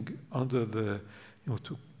something under the,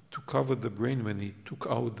 to cover the brain when he took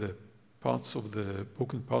out the parts of the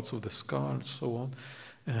broken parts of the skull and so on.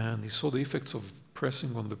 And he saw the effects of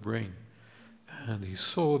pressing on the brain. And he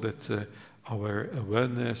saw that our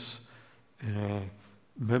awareness,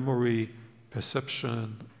 memory,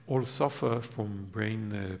 perception, all suffer from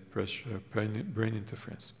brain pressure, brain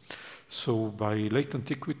interference. So by late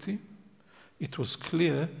antiquity, it was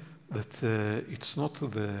clear that it's not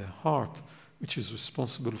the heart which is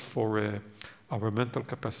responsible for our mental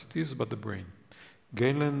capacities, but the brain.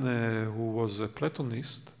 Galen, who was a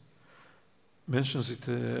Platonist, mentions it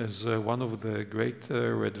as one of the great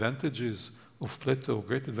advantages of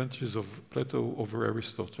Plato, over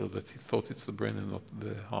Aristotle, that he thought it's the brain and not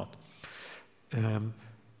the heart.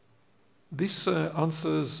 This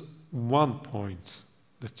answers one point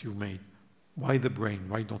that you made. Why the brain?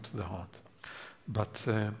 Why not the heart? But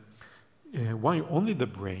why only the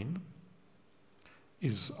brain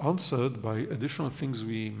is answered by additional things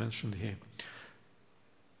we mentioned here.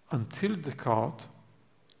 Until Descartes,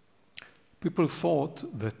 people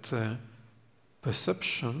thought that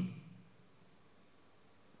perception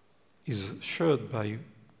is shared by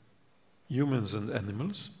humans and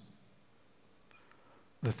animals,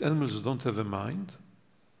 that animals don't have a mind,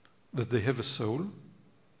 that they have a soul,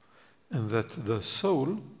 and that the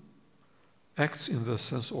soul acts in the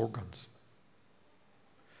sense organs.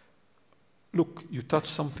 Look, you touch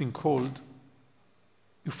something cold,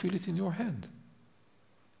 you feel it in your hand.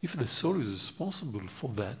 If the soul is responsible for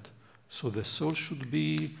that, so the soul should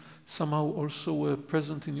be somehow also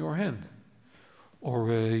present in your hand.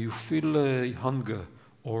 Or you feel hunger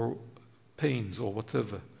or pains or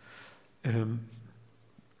whatever.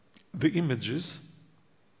 The images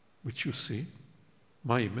which you see,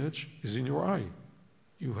 my image, is in your eye.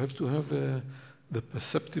 You have to have the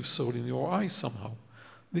perceptive soul in your eye somehow.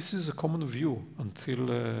 This is a common view until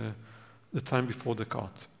the time before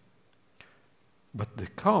Descartes. But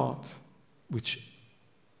Descartes,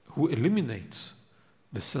 who eliminates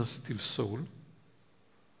the sensitive soul,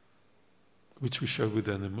 which we shared with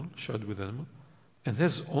animal, and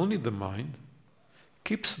has only the mind,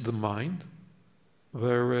 keeps the mind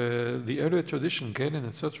where the earlier tradition, Galen,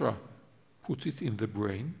 etc., put it in the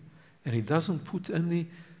brain, and he doesn't put any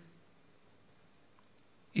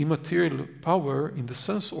immaterial power in the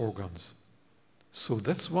sense organs. So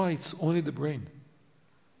that's why it's only the brain.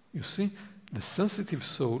 You see, the sensitive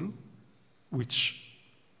soul, which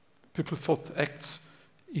people thought acts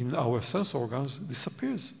in our sense organs,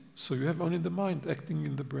 disappears. So you have only the mind acting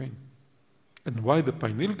in the brain. And why the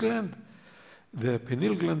pineal gland? The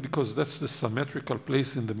pineal gland, because that's the symmetrical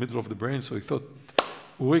place in the middle of the brain. So he thought,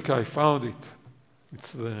 Eureka, I found it.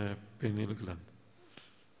 It's the pineal gland.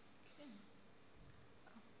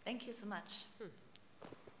 Thank you so much.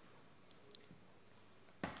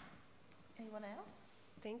 Anyone else?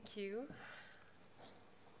 Thank you.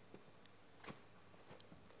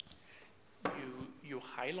 You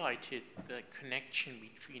highlighted the connection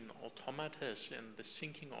between automata and the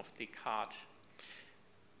thinking of Descartes.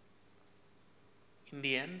 in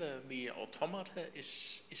the end, the automata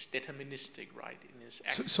is deterministic, right? In its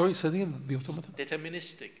sorry, say again, the automata? It's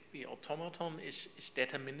deterministic. The automaton is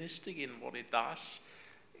deterministic in what it does.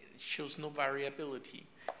 It shows no variability.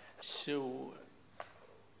 So,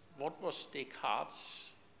 what was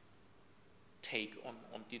Descartes' take on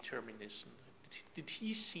determinism? Did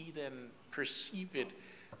he see then, perceive it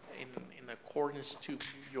in accordance to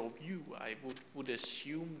your view? I would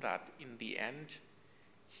assume that in the end,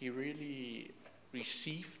 he really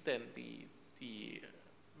received then the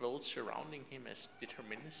world surrounding him as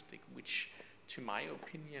deterministic, which to my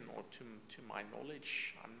opinion or to my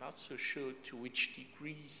knowledge, I'm not so sure to which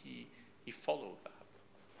degree he followed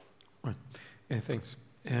that. Right, thanks.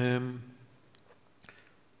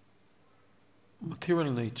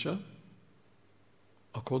 Material nature,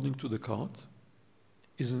 according to Descartes,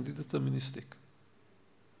 is indeed deterministic.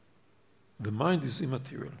 The mind is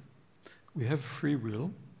immaterial. We have free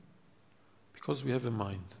will because we have a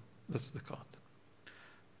mind. That's Descartes.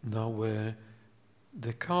 Now,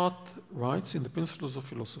 Descartes writes in the Principles of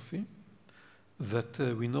Philosophy that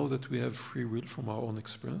we know that we have free will from our own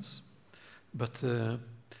experience, but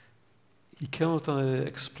he cannot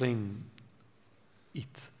explain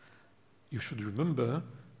it. You should remember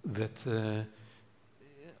that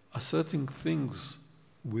asserting things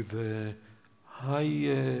with a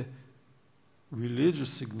high religious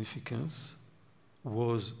significance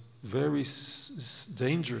was very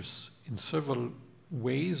dangerous in several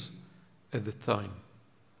ways at the time.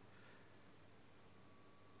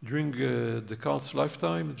 During Descartes'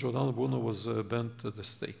 lifetime, Giordano Bruno was burnt at the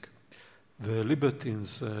stake. The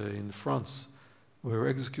libertines in France were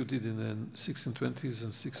executed in the 1620s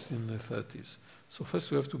and 1630s. So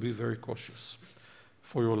first you have to be very cautious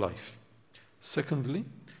for your life. Secondly,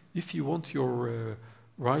 if you want your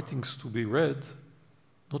writings to be read,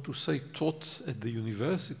 not to say taught at the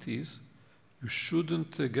universities, you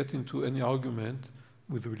shouldn't get into any argument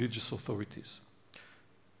with religious authorities.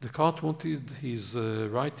 Descartes wanted his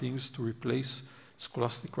writings to replace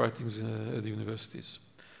scholastic writings at the universities.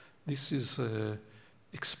 This is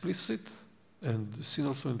explicit and seen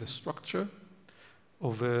also in the structure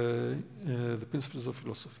of the Principles of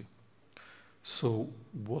Philosophy. So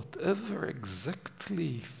whatever exactly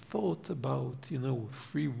he thought about,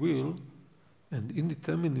 free will and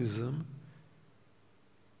indeterminism,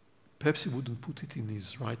 perhaps he wouldn't put it in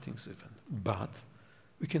his writings even. But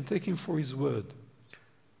we can take him for his word.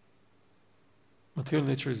 Material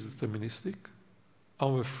nature is deterministic.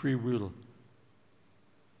 Our free will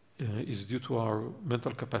is due to our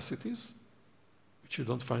mental capacities, which you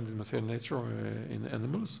don't find in material nature or in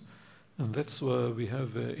animals. And that's where we have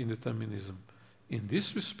indeterminism. In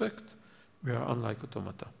this respect, we are unlike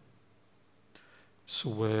automata.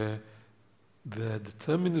 So the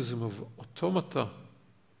determinism of automata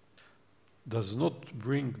does not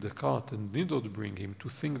bring Descartes and need not bring him to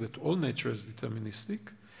think that all nature is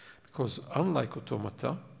deterministic, because unlike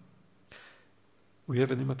automata, we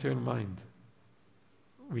have an immaterial mind,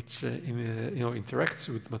 which interacts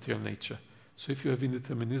with material nature. So if you have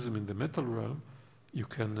indeterminism in the mental realm, you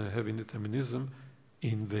can have indeterminism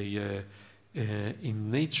in the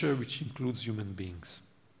in nature, which includes human beings.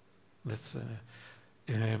 That's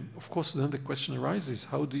of course. Then the question arises: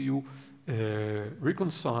 how do you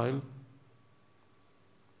reconcile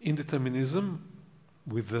indeterminism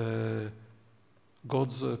with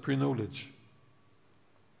God's pre-knowledge?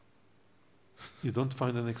 You don't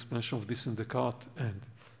find an explanation of this in Descartes, and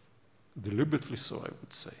deliberately so, I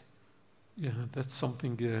would say. Yeah, that's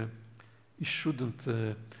something he shouldn't,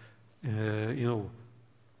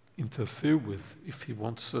 interfere with if he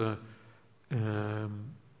wants to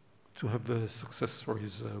have success for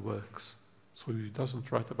his works. So he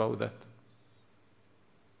doesn't write about that.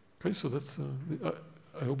 Okay, so that's.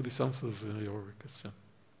 I hope this answers your question.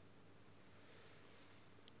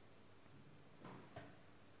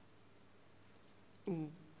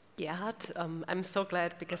 Gerhard, I'm so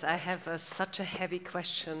glad because I have such a heavy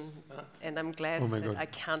question, and I'm glad that I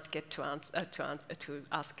can't get to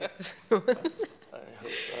ask it. I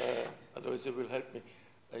hope Aloisia will help me.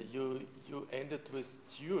 You ended with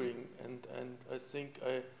Turing, and I think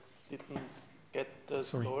I didn't get the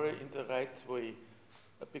story in the right way,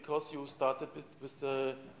 because you started with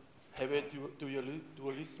the heavy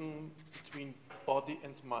dualism between body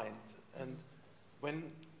and mind, and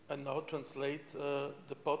when I now translate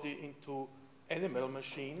the body into animal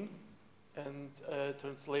machine and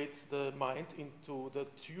translate the mind into the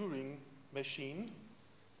Turing machine,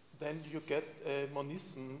 then you get a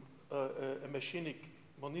monism, a machinic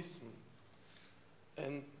monism.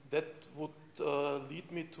 And that would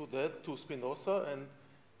lead me to Spinoza,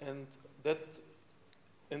 and that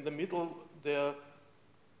in the middle there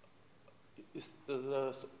is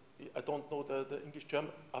I don't know the English term,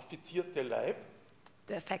 affizierte Leib.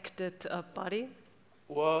 The affected body.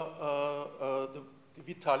 Or die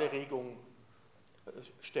vitale Regung,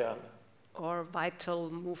 Stern. Or vital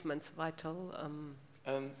movements, vital...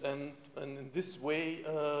 And in this way,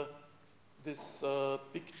 this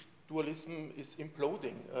big dualism is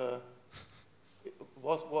imploding.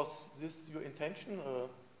 Was this your intention?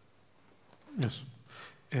 Yes.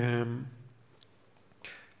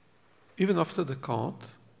 Even after Descartes,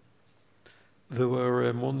 there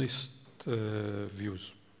were monist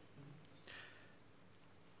views,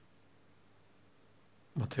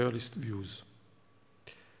 materialist views.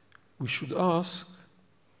 We should ask,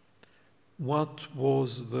 what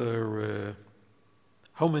was their,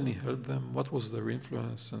 how many held them, what was their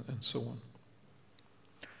influence, and so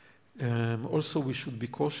on. Also, we should be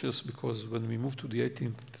cautious because when we move to the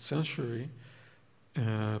 18th century,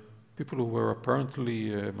 people who were apparently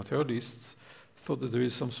materialists thought that there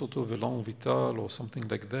is some sort of élan vital or something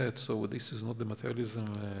like that. So this is not the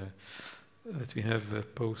materialism that we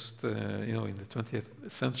have post, in the 20th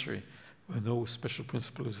century, where no special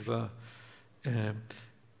principle is there.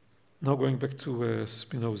 Now going back to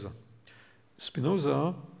Spinoza.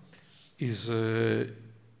 Spinoza is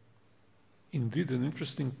indeed an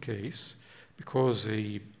interesting case because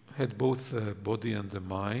he had both the body and the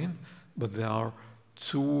mind, but there are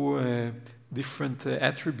two different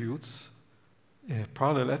attributes,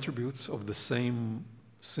 parallel attributes of the same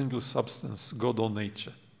single substance, God or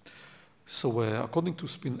nature. So according to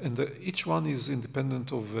Spinoza, and each one is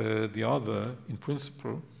independent of the other in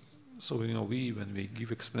principle. So when we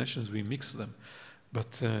give explanations, we mix them.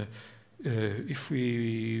 But if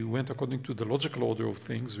we went according to the logical order of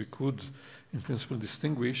things, we could, in principle,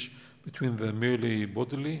 distinguish between the merely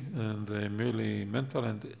bodily and the merely mental,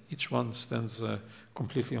 and each one stands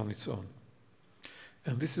completely on its own.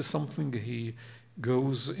 And this is something he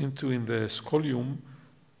goes into in the Scholium,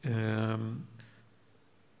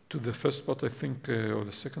 to the first part, I think, or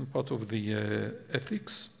the second part of the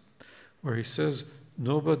Ethics, where he says,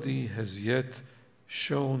 nobody has yet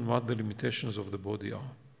shown what the limitations of the body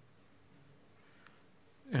are.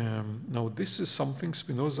 Now, this is something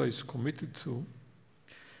Spinoza is committed to,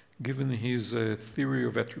 given his theory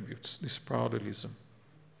of attributes, this parallelism.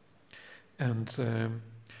 And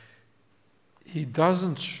he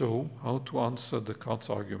doesn't show how to answer Descartes'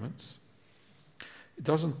 arguments. He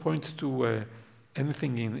doesn't point to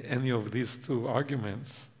anything in any of these two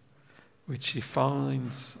arguments which he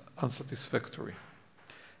finds unsatisfactory.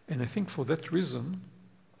 And I think for that reason,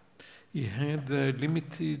 he had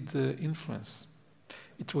limited influence.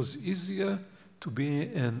 It was easier to be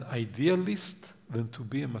an idealist than to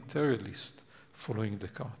be a materialist following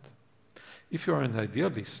Descartes. If you are an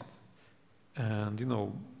idealist, and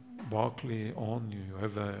Berkeley on, you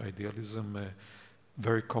have idealism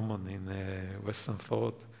very common in Western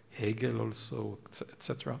thought, Hegel also,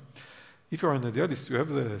 etc. If you're an idealist, you have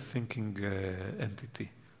the thinking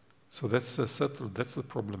entity. So that's settled, that's the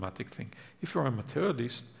problematic thing. If you're a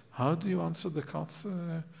materialist, how do you answer Descartes'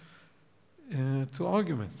 two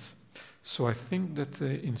arguments? So I think that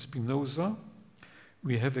in Spinoza,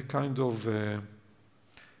 we have a kind of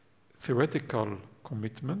theoretical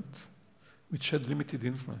commitment which had limited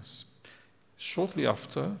influence. Shortly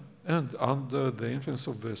after, and under the influence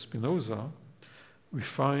of Spinoza, we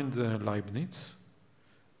find Leibniz,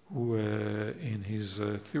 who in his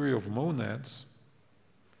theory of monads,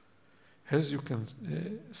 as you can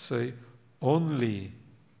say, only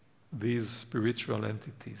these spiritual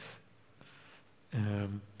entities.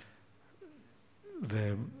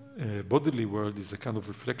 The bodily world is a kind of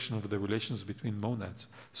reflection of the relations between monads.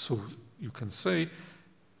 So you can say,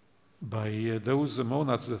 by those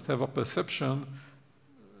monads that have a perception,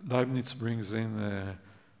 Leibniz brings in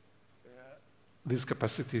these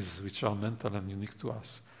capacities which are mental and unique to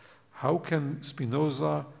us. How can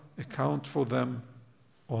Spinoza account for them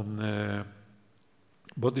on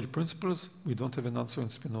bodily principles? We don't have an answer in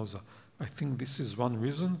Spinoza. I think this is one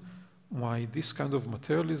reason why this kind of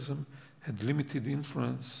materialism had limited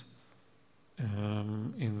influence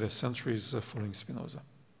in the centuries following Spinoza.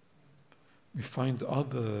 We find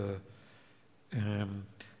other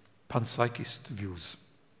panpsychist views.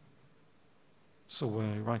 So,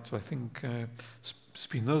 right, so I think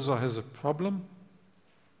Spinoza has a problem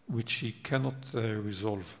which he cannot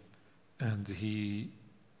resolve. And he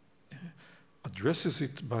addresses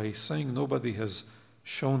it by saying nobody has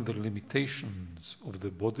shown the limitations of the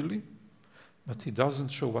bodily, but he doesn't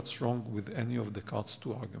show what's wrong with any of Descartes'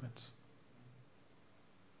 two arguments.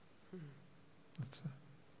 That's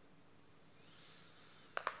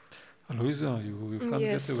Aloisia, you can't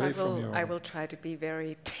Yes, get away from your... I will try to be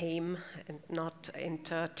very tame and not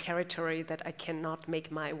enter territory that I cannot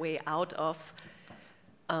make my way out of.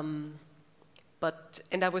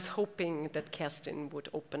 And I was hoping that Kerstin would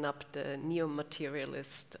open up the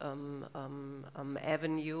neo-materialist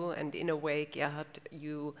avenue, and in a way, Gerhard,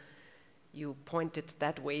 you pointed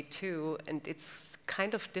that way too, and it's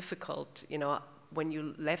kind of difficult, you know, when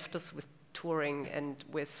you left us with Turing and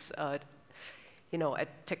with you know, a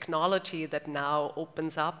technology that now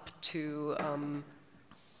opens up to,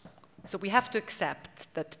 so we have to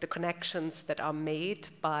accept that the connections that are made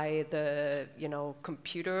by the, you know,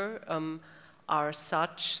 computer are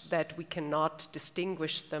such that we cannot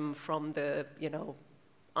distinguish them from the, you know,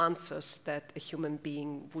 answers that a human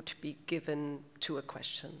being would be given to a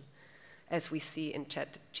question, as we see in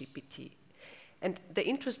ChatGPT. And the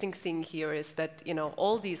interesting thing here is that, you know,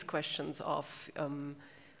 all these questions of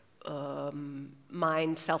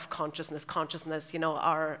mind, self-consciousness, consciousness, you know,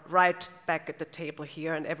 are right back at the table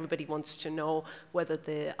here, and everybody wants to know whether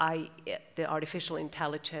the artificial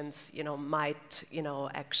intelligence, you know, might, you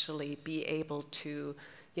know, actually be able to,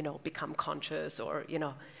 you know, become conscious, or, you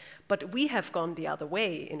know, but we have gone the other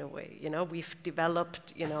way in a way, you know, we've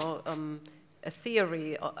developed, you know, a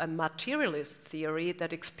theory, a materialist theory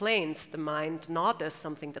that explains the mind not as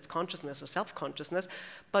something that's consciousness or self-consciousness,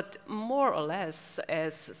 but more or less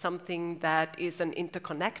as something that is an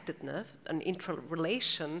interconnectedness, an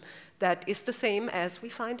interrelation that is the same as we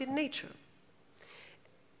find in nature.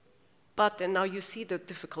 But, and now you see the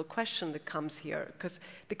difficult question that comes here, because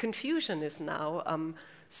the confusion is now,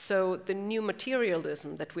 so the new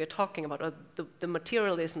materialism that we're talking about, or the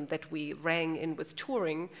materialism that we rang in with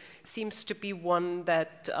Turing, seems to be one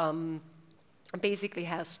that basically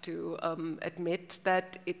has to admit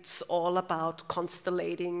that it's all about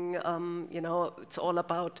constellating, you know, it's all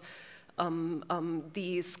about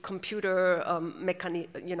these computer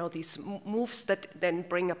you know, these moves that then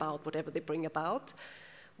bring about whatever they bring about,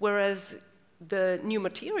 whereas the new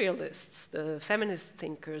materialists, the feminist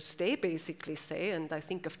thinkers, they basically say, and I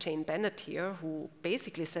think of Jane Bennett here, who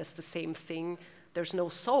basically says the same thing, there's no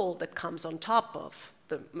soul that comes on top of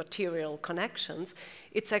the material connections.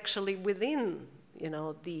 It's actually within, you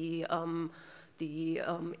know, the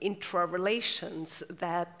intra-relations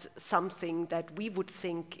that something that we would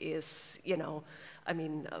think is, you know, I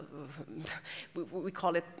mean, we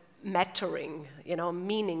call it mattering, you know,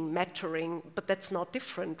 meaning mattering, but that's not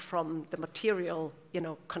different from the material, you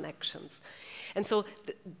know, connections. And so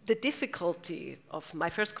the difficulty of my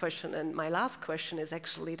first question and my last question is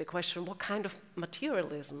actually the question, what kind of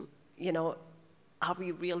materialism, you know, are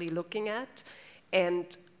we really looking at?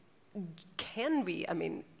 And can we, I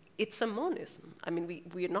mean, it's a monism. I mean,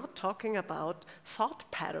 we're not talking about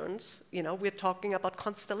thought patterns, you know, we're talking about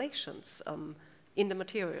constellations in the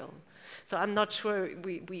material. So I'm not sure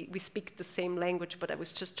we speak the same language, but I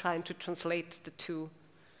was just trying to translate the two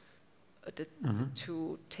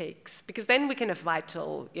two takes, because then we can have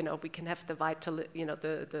vital, you know, we can have the vital, you know,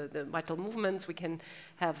 the vital movements, we can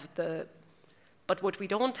have the, but what we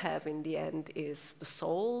don't have in the end is the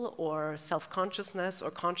soul or self-consciousness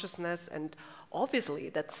or consciousness, and obviously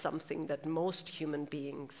that's something that most human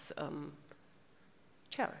beings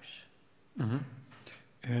cherish.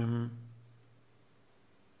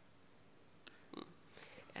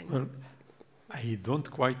 Well, I don't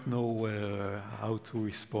quite know how to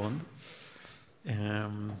respond.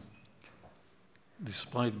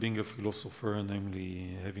 Despite being a philosopher,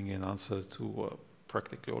 namely having an answer to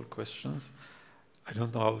practically all questions, I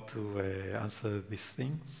don't know how to answer this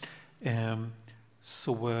thing.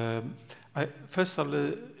 First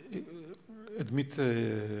I'll admit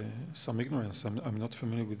some ignorance. I'm not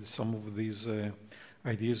familiar with some of these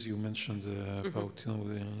ideas you mentioned about, you know,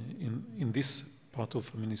 in this part of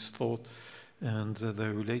feminist thought and the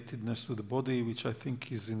relatedness to the body, which I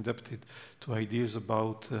think is indebted to ideas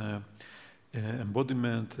about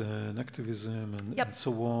embodiment and activism and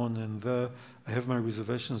so on. And I have my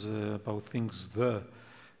reservations about things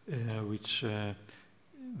which you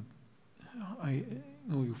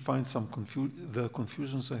find some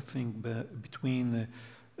confusions, I think, between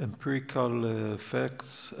empirical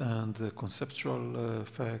facts and conceptual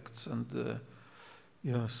facts. And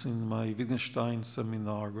yes, in my Wittgenstein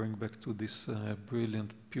seminar, going back to this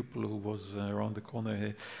brilliant pupil who was around the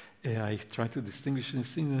corner, I tried to distinguish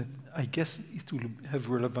this thing that I guess it will have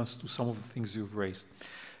relevance to some of the things you've raised.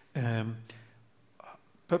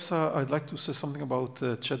 Perhaps I'd like to say something about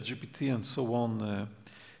ChatGPT and so on.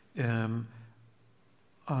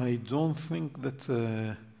 I don't think that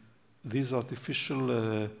these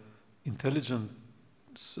artificial intelligence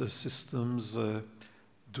systems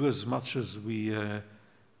do as much as we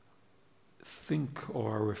think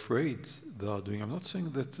or are afraid they are doing. I'm not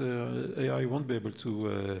saying that AI won't be able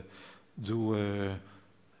to do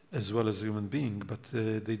as well as a human being, but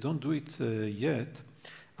they don't do it yet.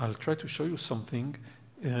 I'll try to show you something.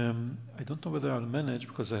 I don't know whether I'll manage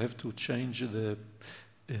because I have to change the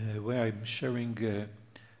way I'm sharing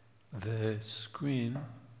the screen.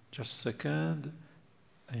 Just a second.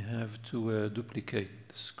 I have to duplicate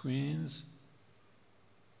the screens.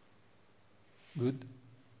 Good.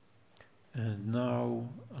 And now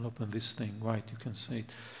I'll open this thing. Right, you can see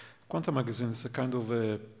it. Quantum magazine is a kind of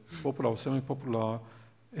a popular or semi-popular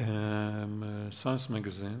science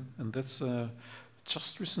magazine, and that's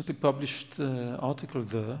just recently published article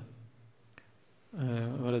there.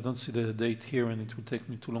 Well, I don't see the date here, and it will take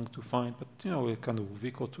me too long to find, but you know, a kind of a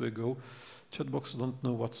week or two ago, chatbox don't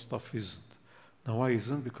know what stuff isn't. Now, why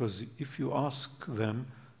isn't? Because if you ask them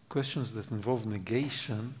questions that involve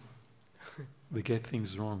negation, they get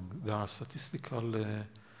things wrong. They are statistical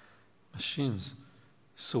machines.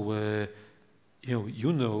 So,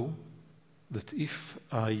 you know that if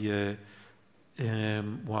I,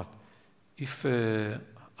 if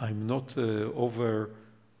I'm not over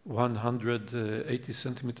 180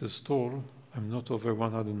 centimeters tall, I'm not over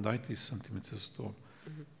 190 centimeters tall.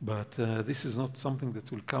 Mm-hmm. But this is not something that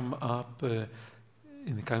will come up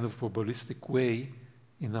in a kind of probabilistic way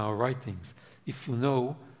in our writings. If you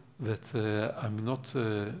know that I'm not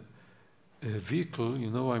a vehicle, you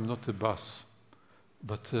know I'm not a bus.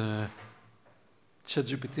 But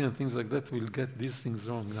ChatGPT and things like that will get these things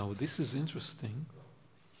wrong. Now, this is interesting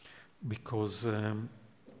because,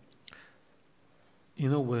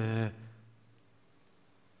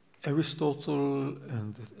 Aristotle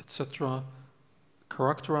and etc.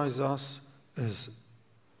 characterize us as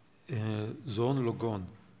zoon logon,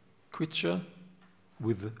 creature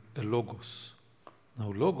with a logos.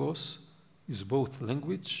 Now, logos is both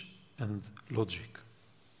language and logic.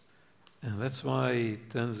 And that's why it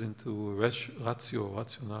turns into ratio,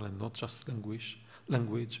 rational, and not just language.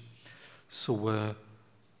 So, an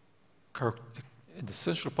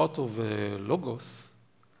essential part of logos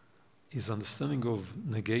is understanding of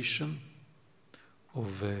negation,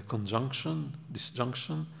 of conjunction,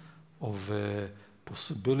 disjunction, of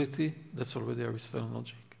possibility. That's already Aristotelian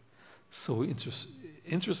logic. So,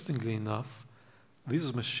 interestingly enough,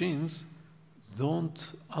 these machines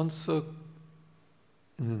don't answer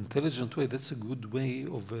in an intelligent way. That's a good way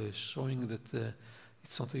of showing that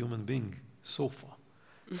it's not a human being so far.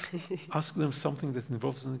 Ask them something that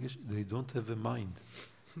involves negation. They don't have a mind.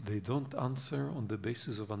 They don't answer on the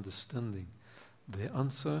basis of understanding. They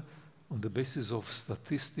answer on the basis of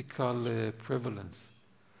statistical prevalence.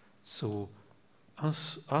 So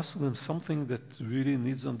ask them something that really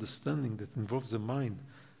needs understanding, that involves the mind,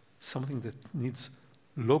 something that needs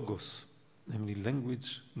logos, namely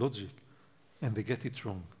language, logic, and they get it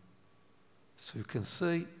wrong. So you can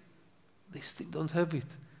say, they still don't have it.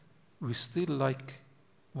 We still like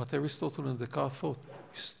what Aristotle and Descartes thought.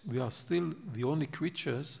 We are still the only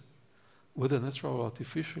creatures, whether natural or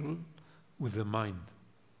artificial, with a mind.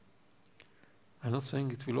 I'm not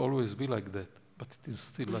saying it will always be like that, but it is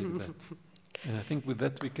still like that. And I think with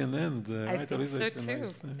that we can end. I right, think Elisa? so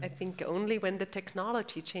too. I think only when the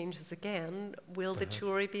technology changes again will the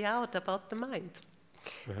jury be out about the mind.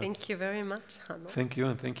 Perhaps. Thank you very much, Hanoch. Thank you,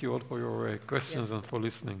 and thank you all for your questions and for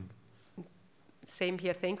listening. Same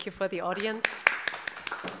here. Thank you for the audience.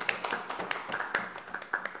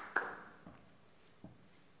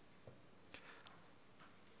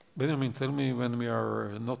 Benjamin, tell me when we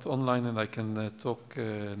are not online and I can talk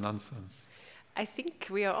nonsense. I think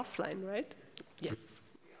we are offline, right? Yes.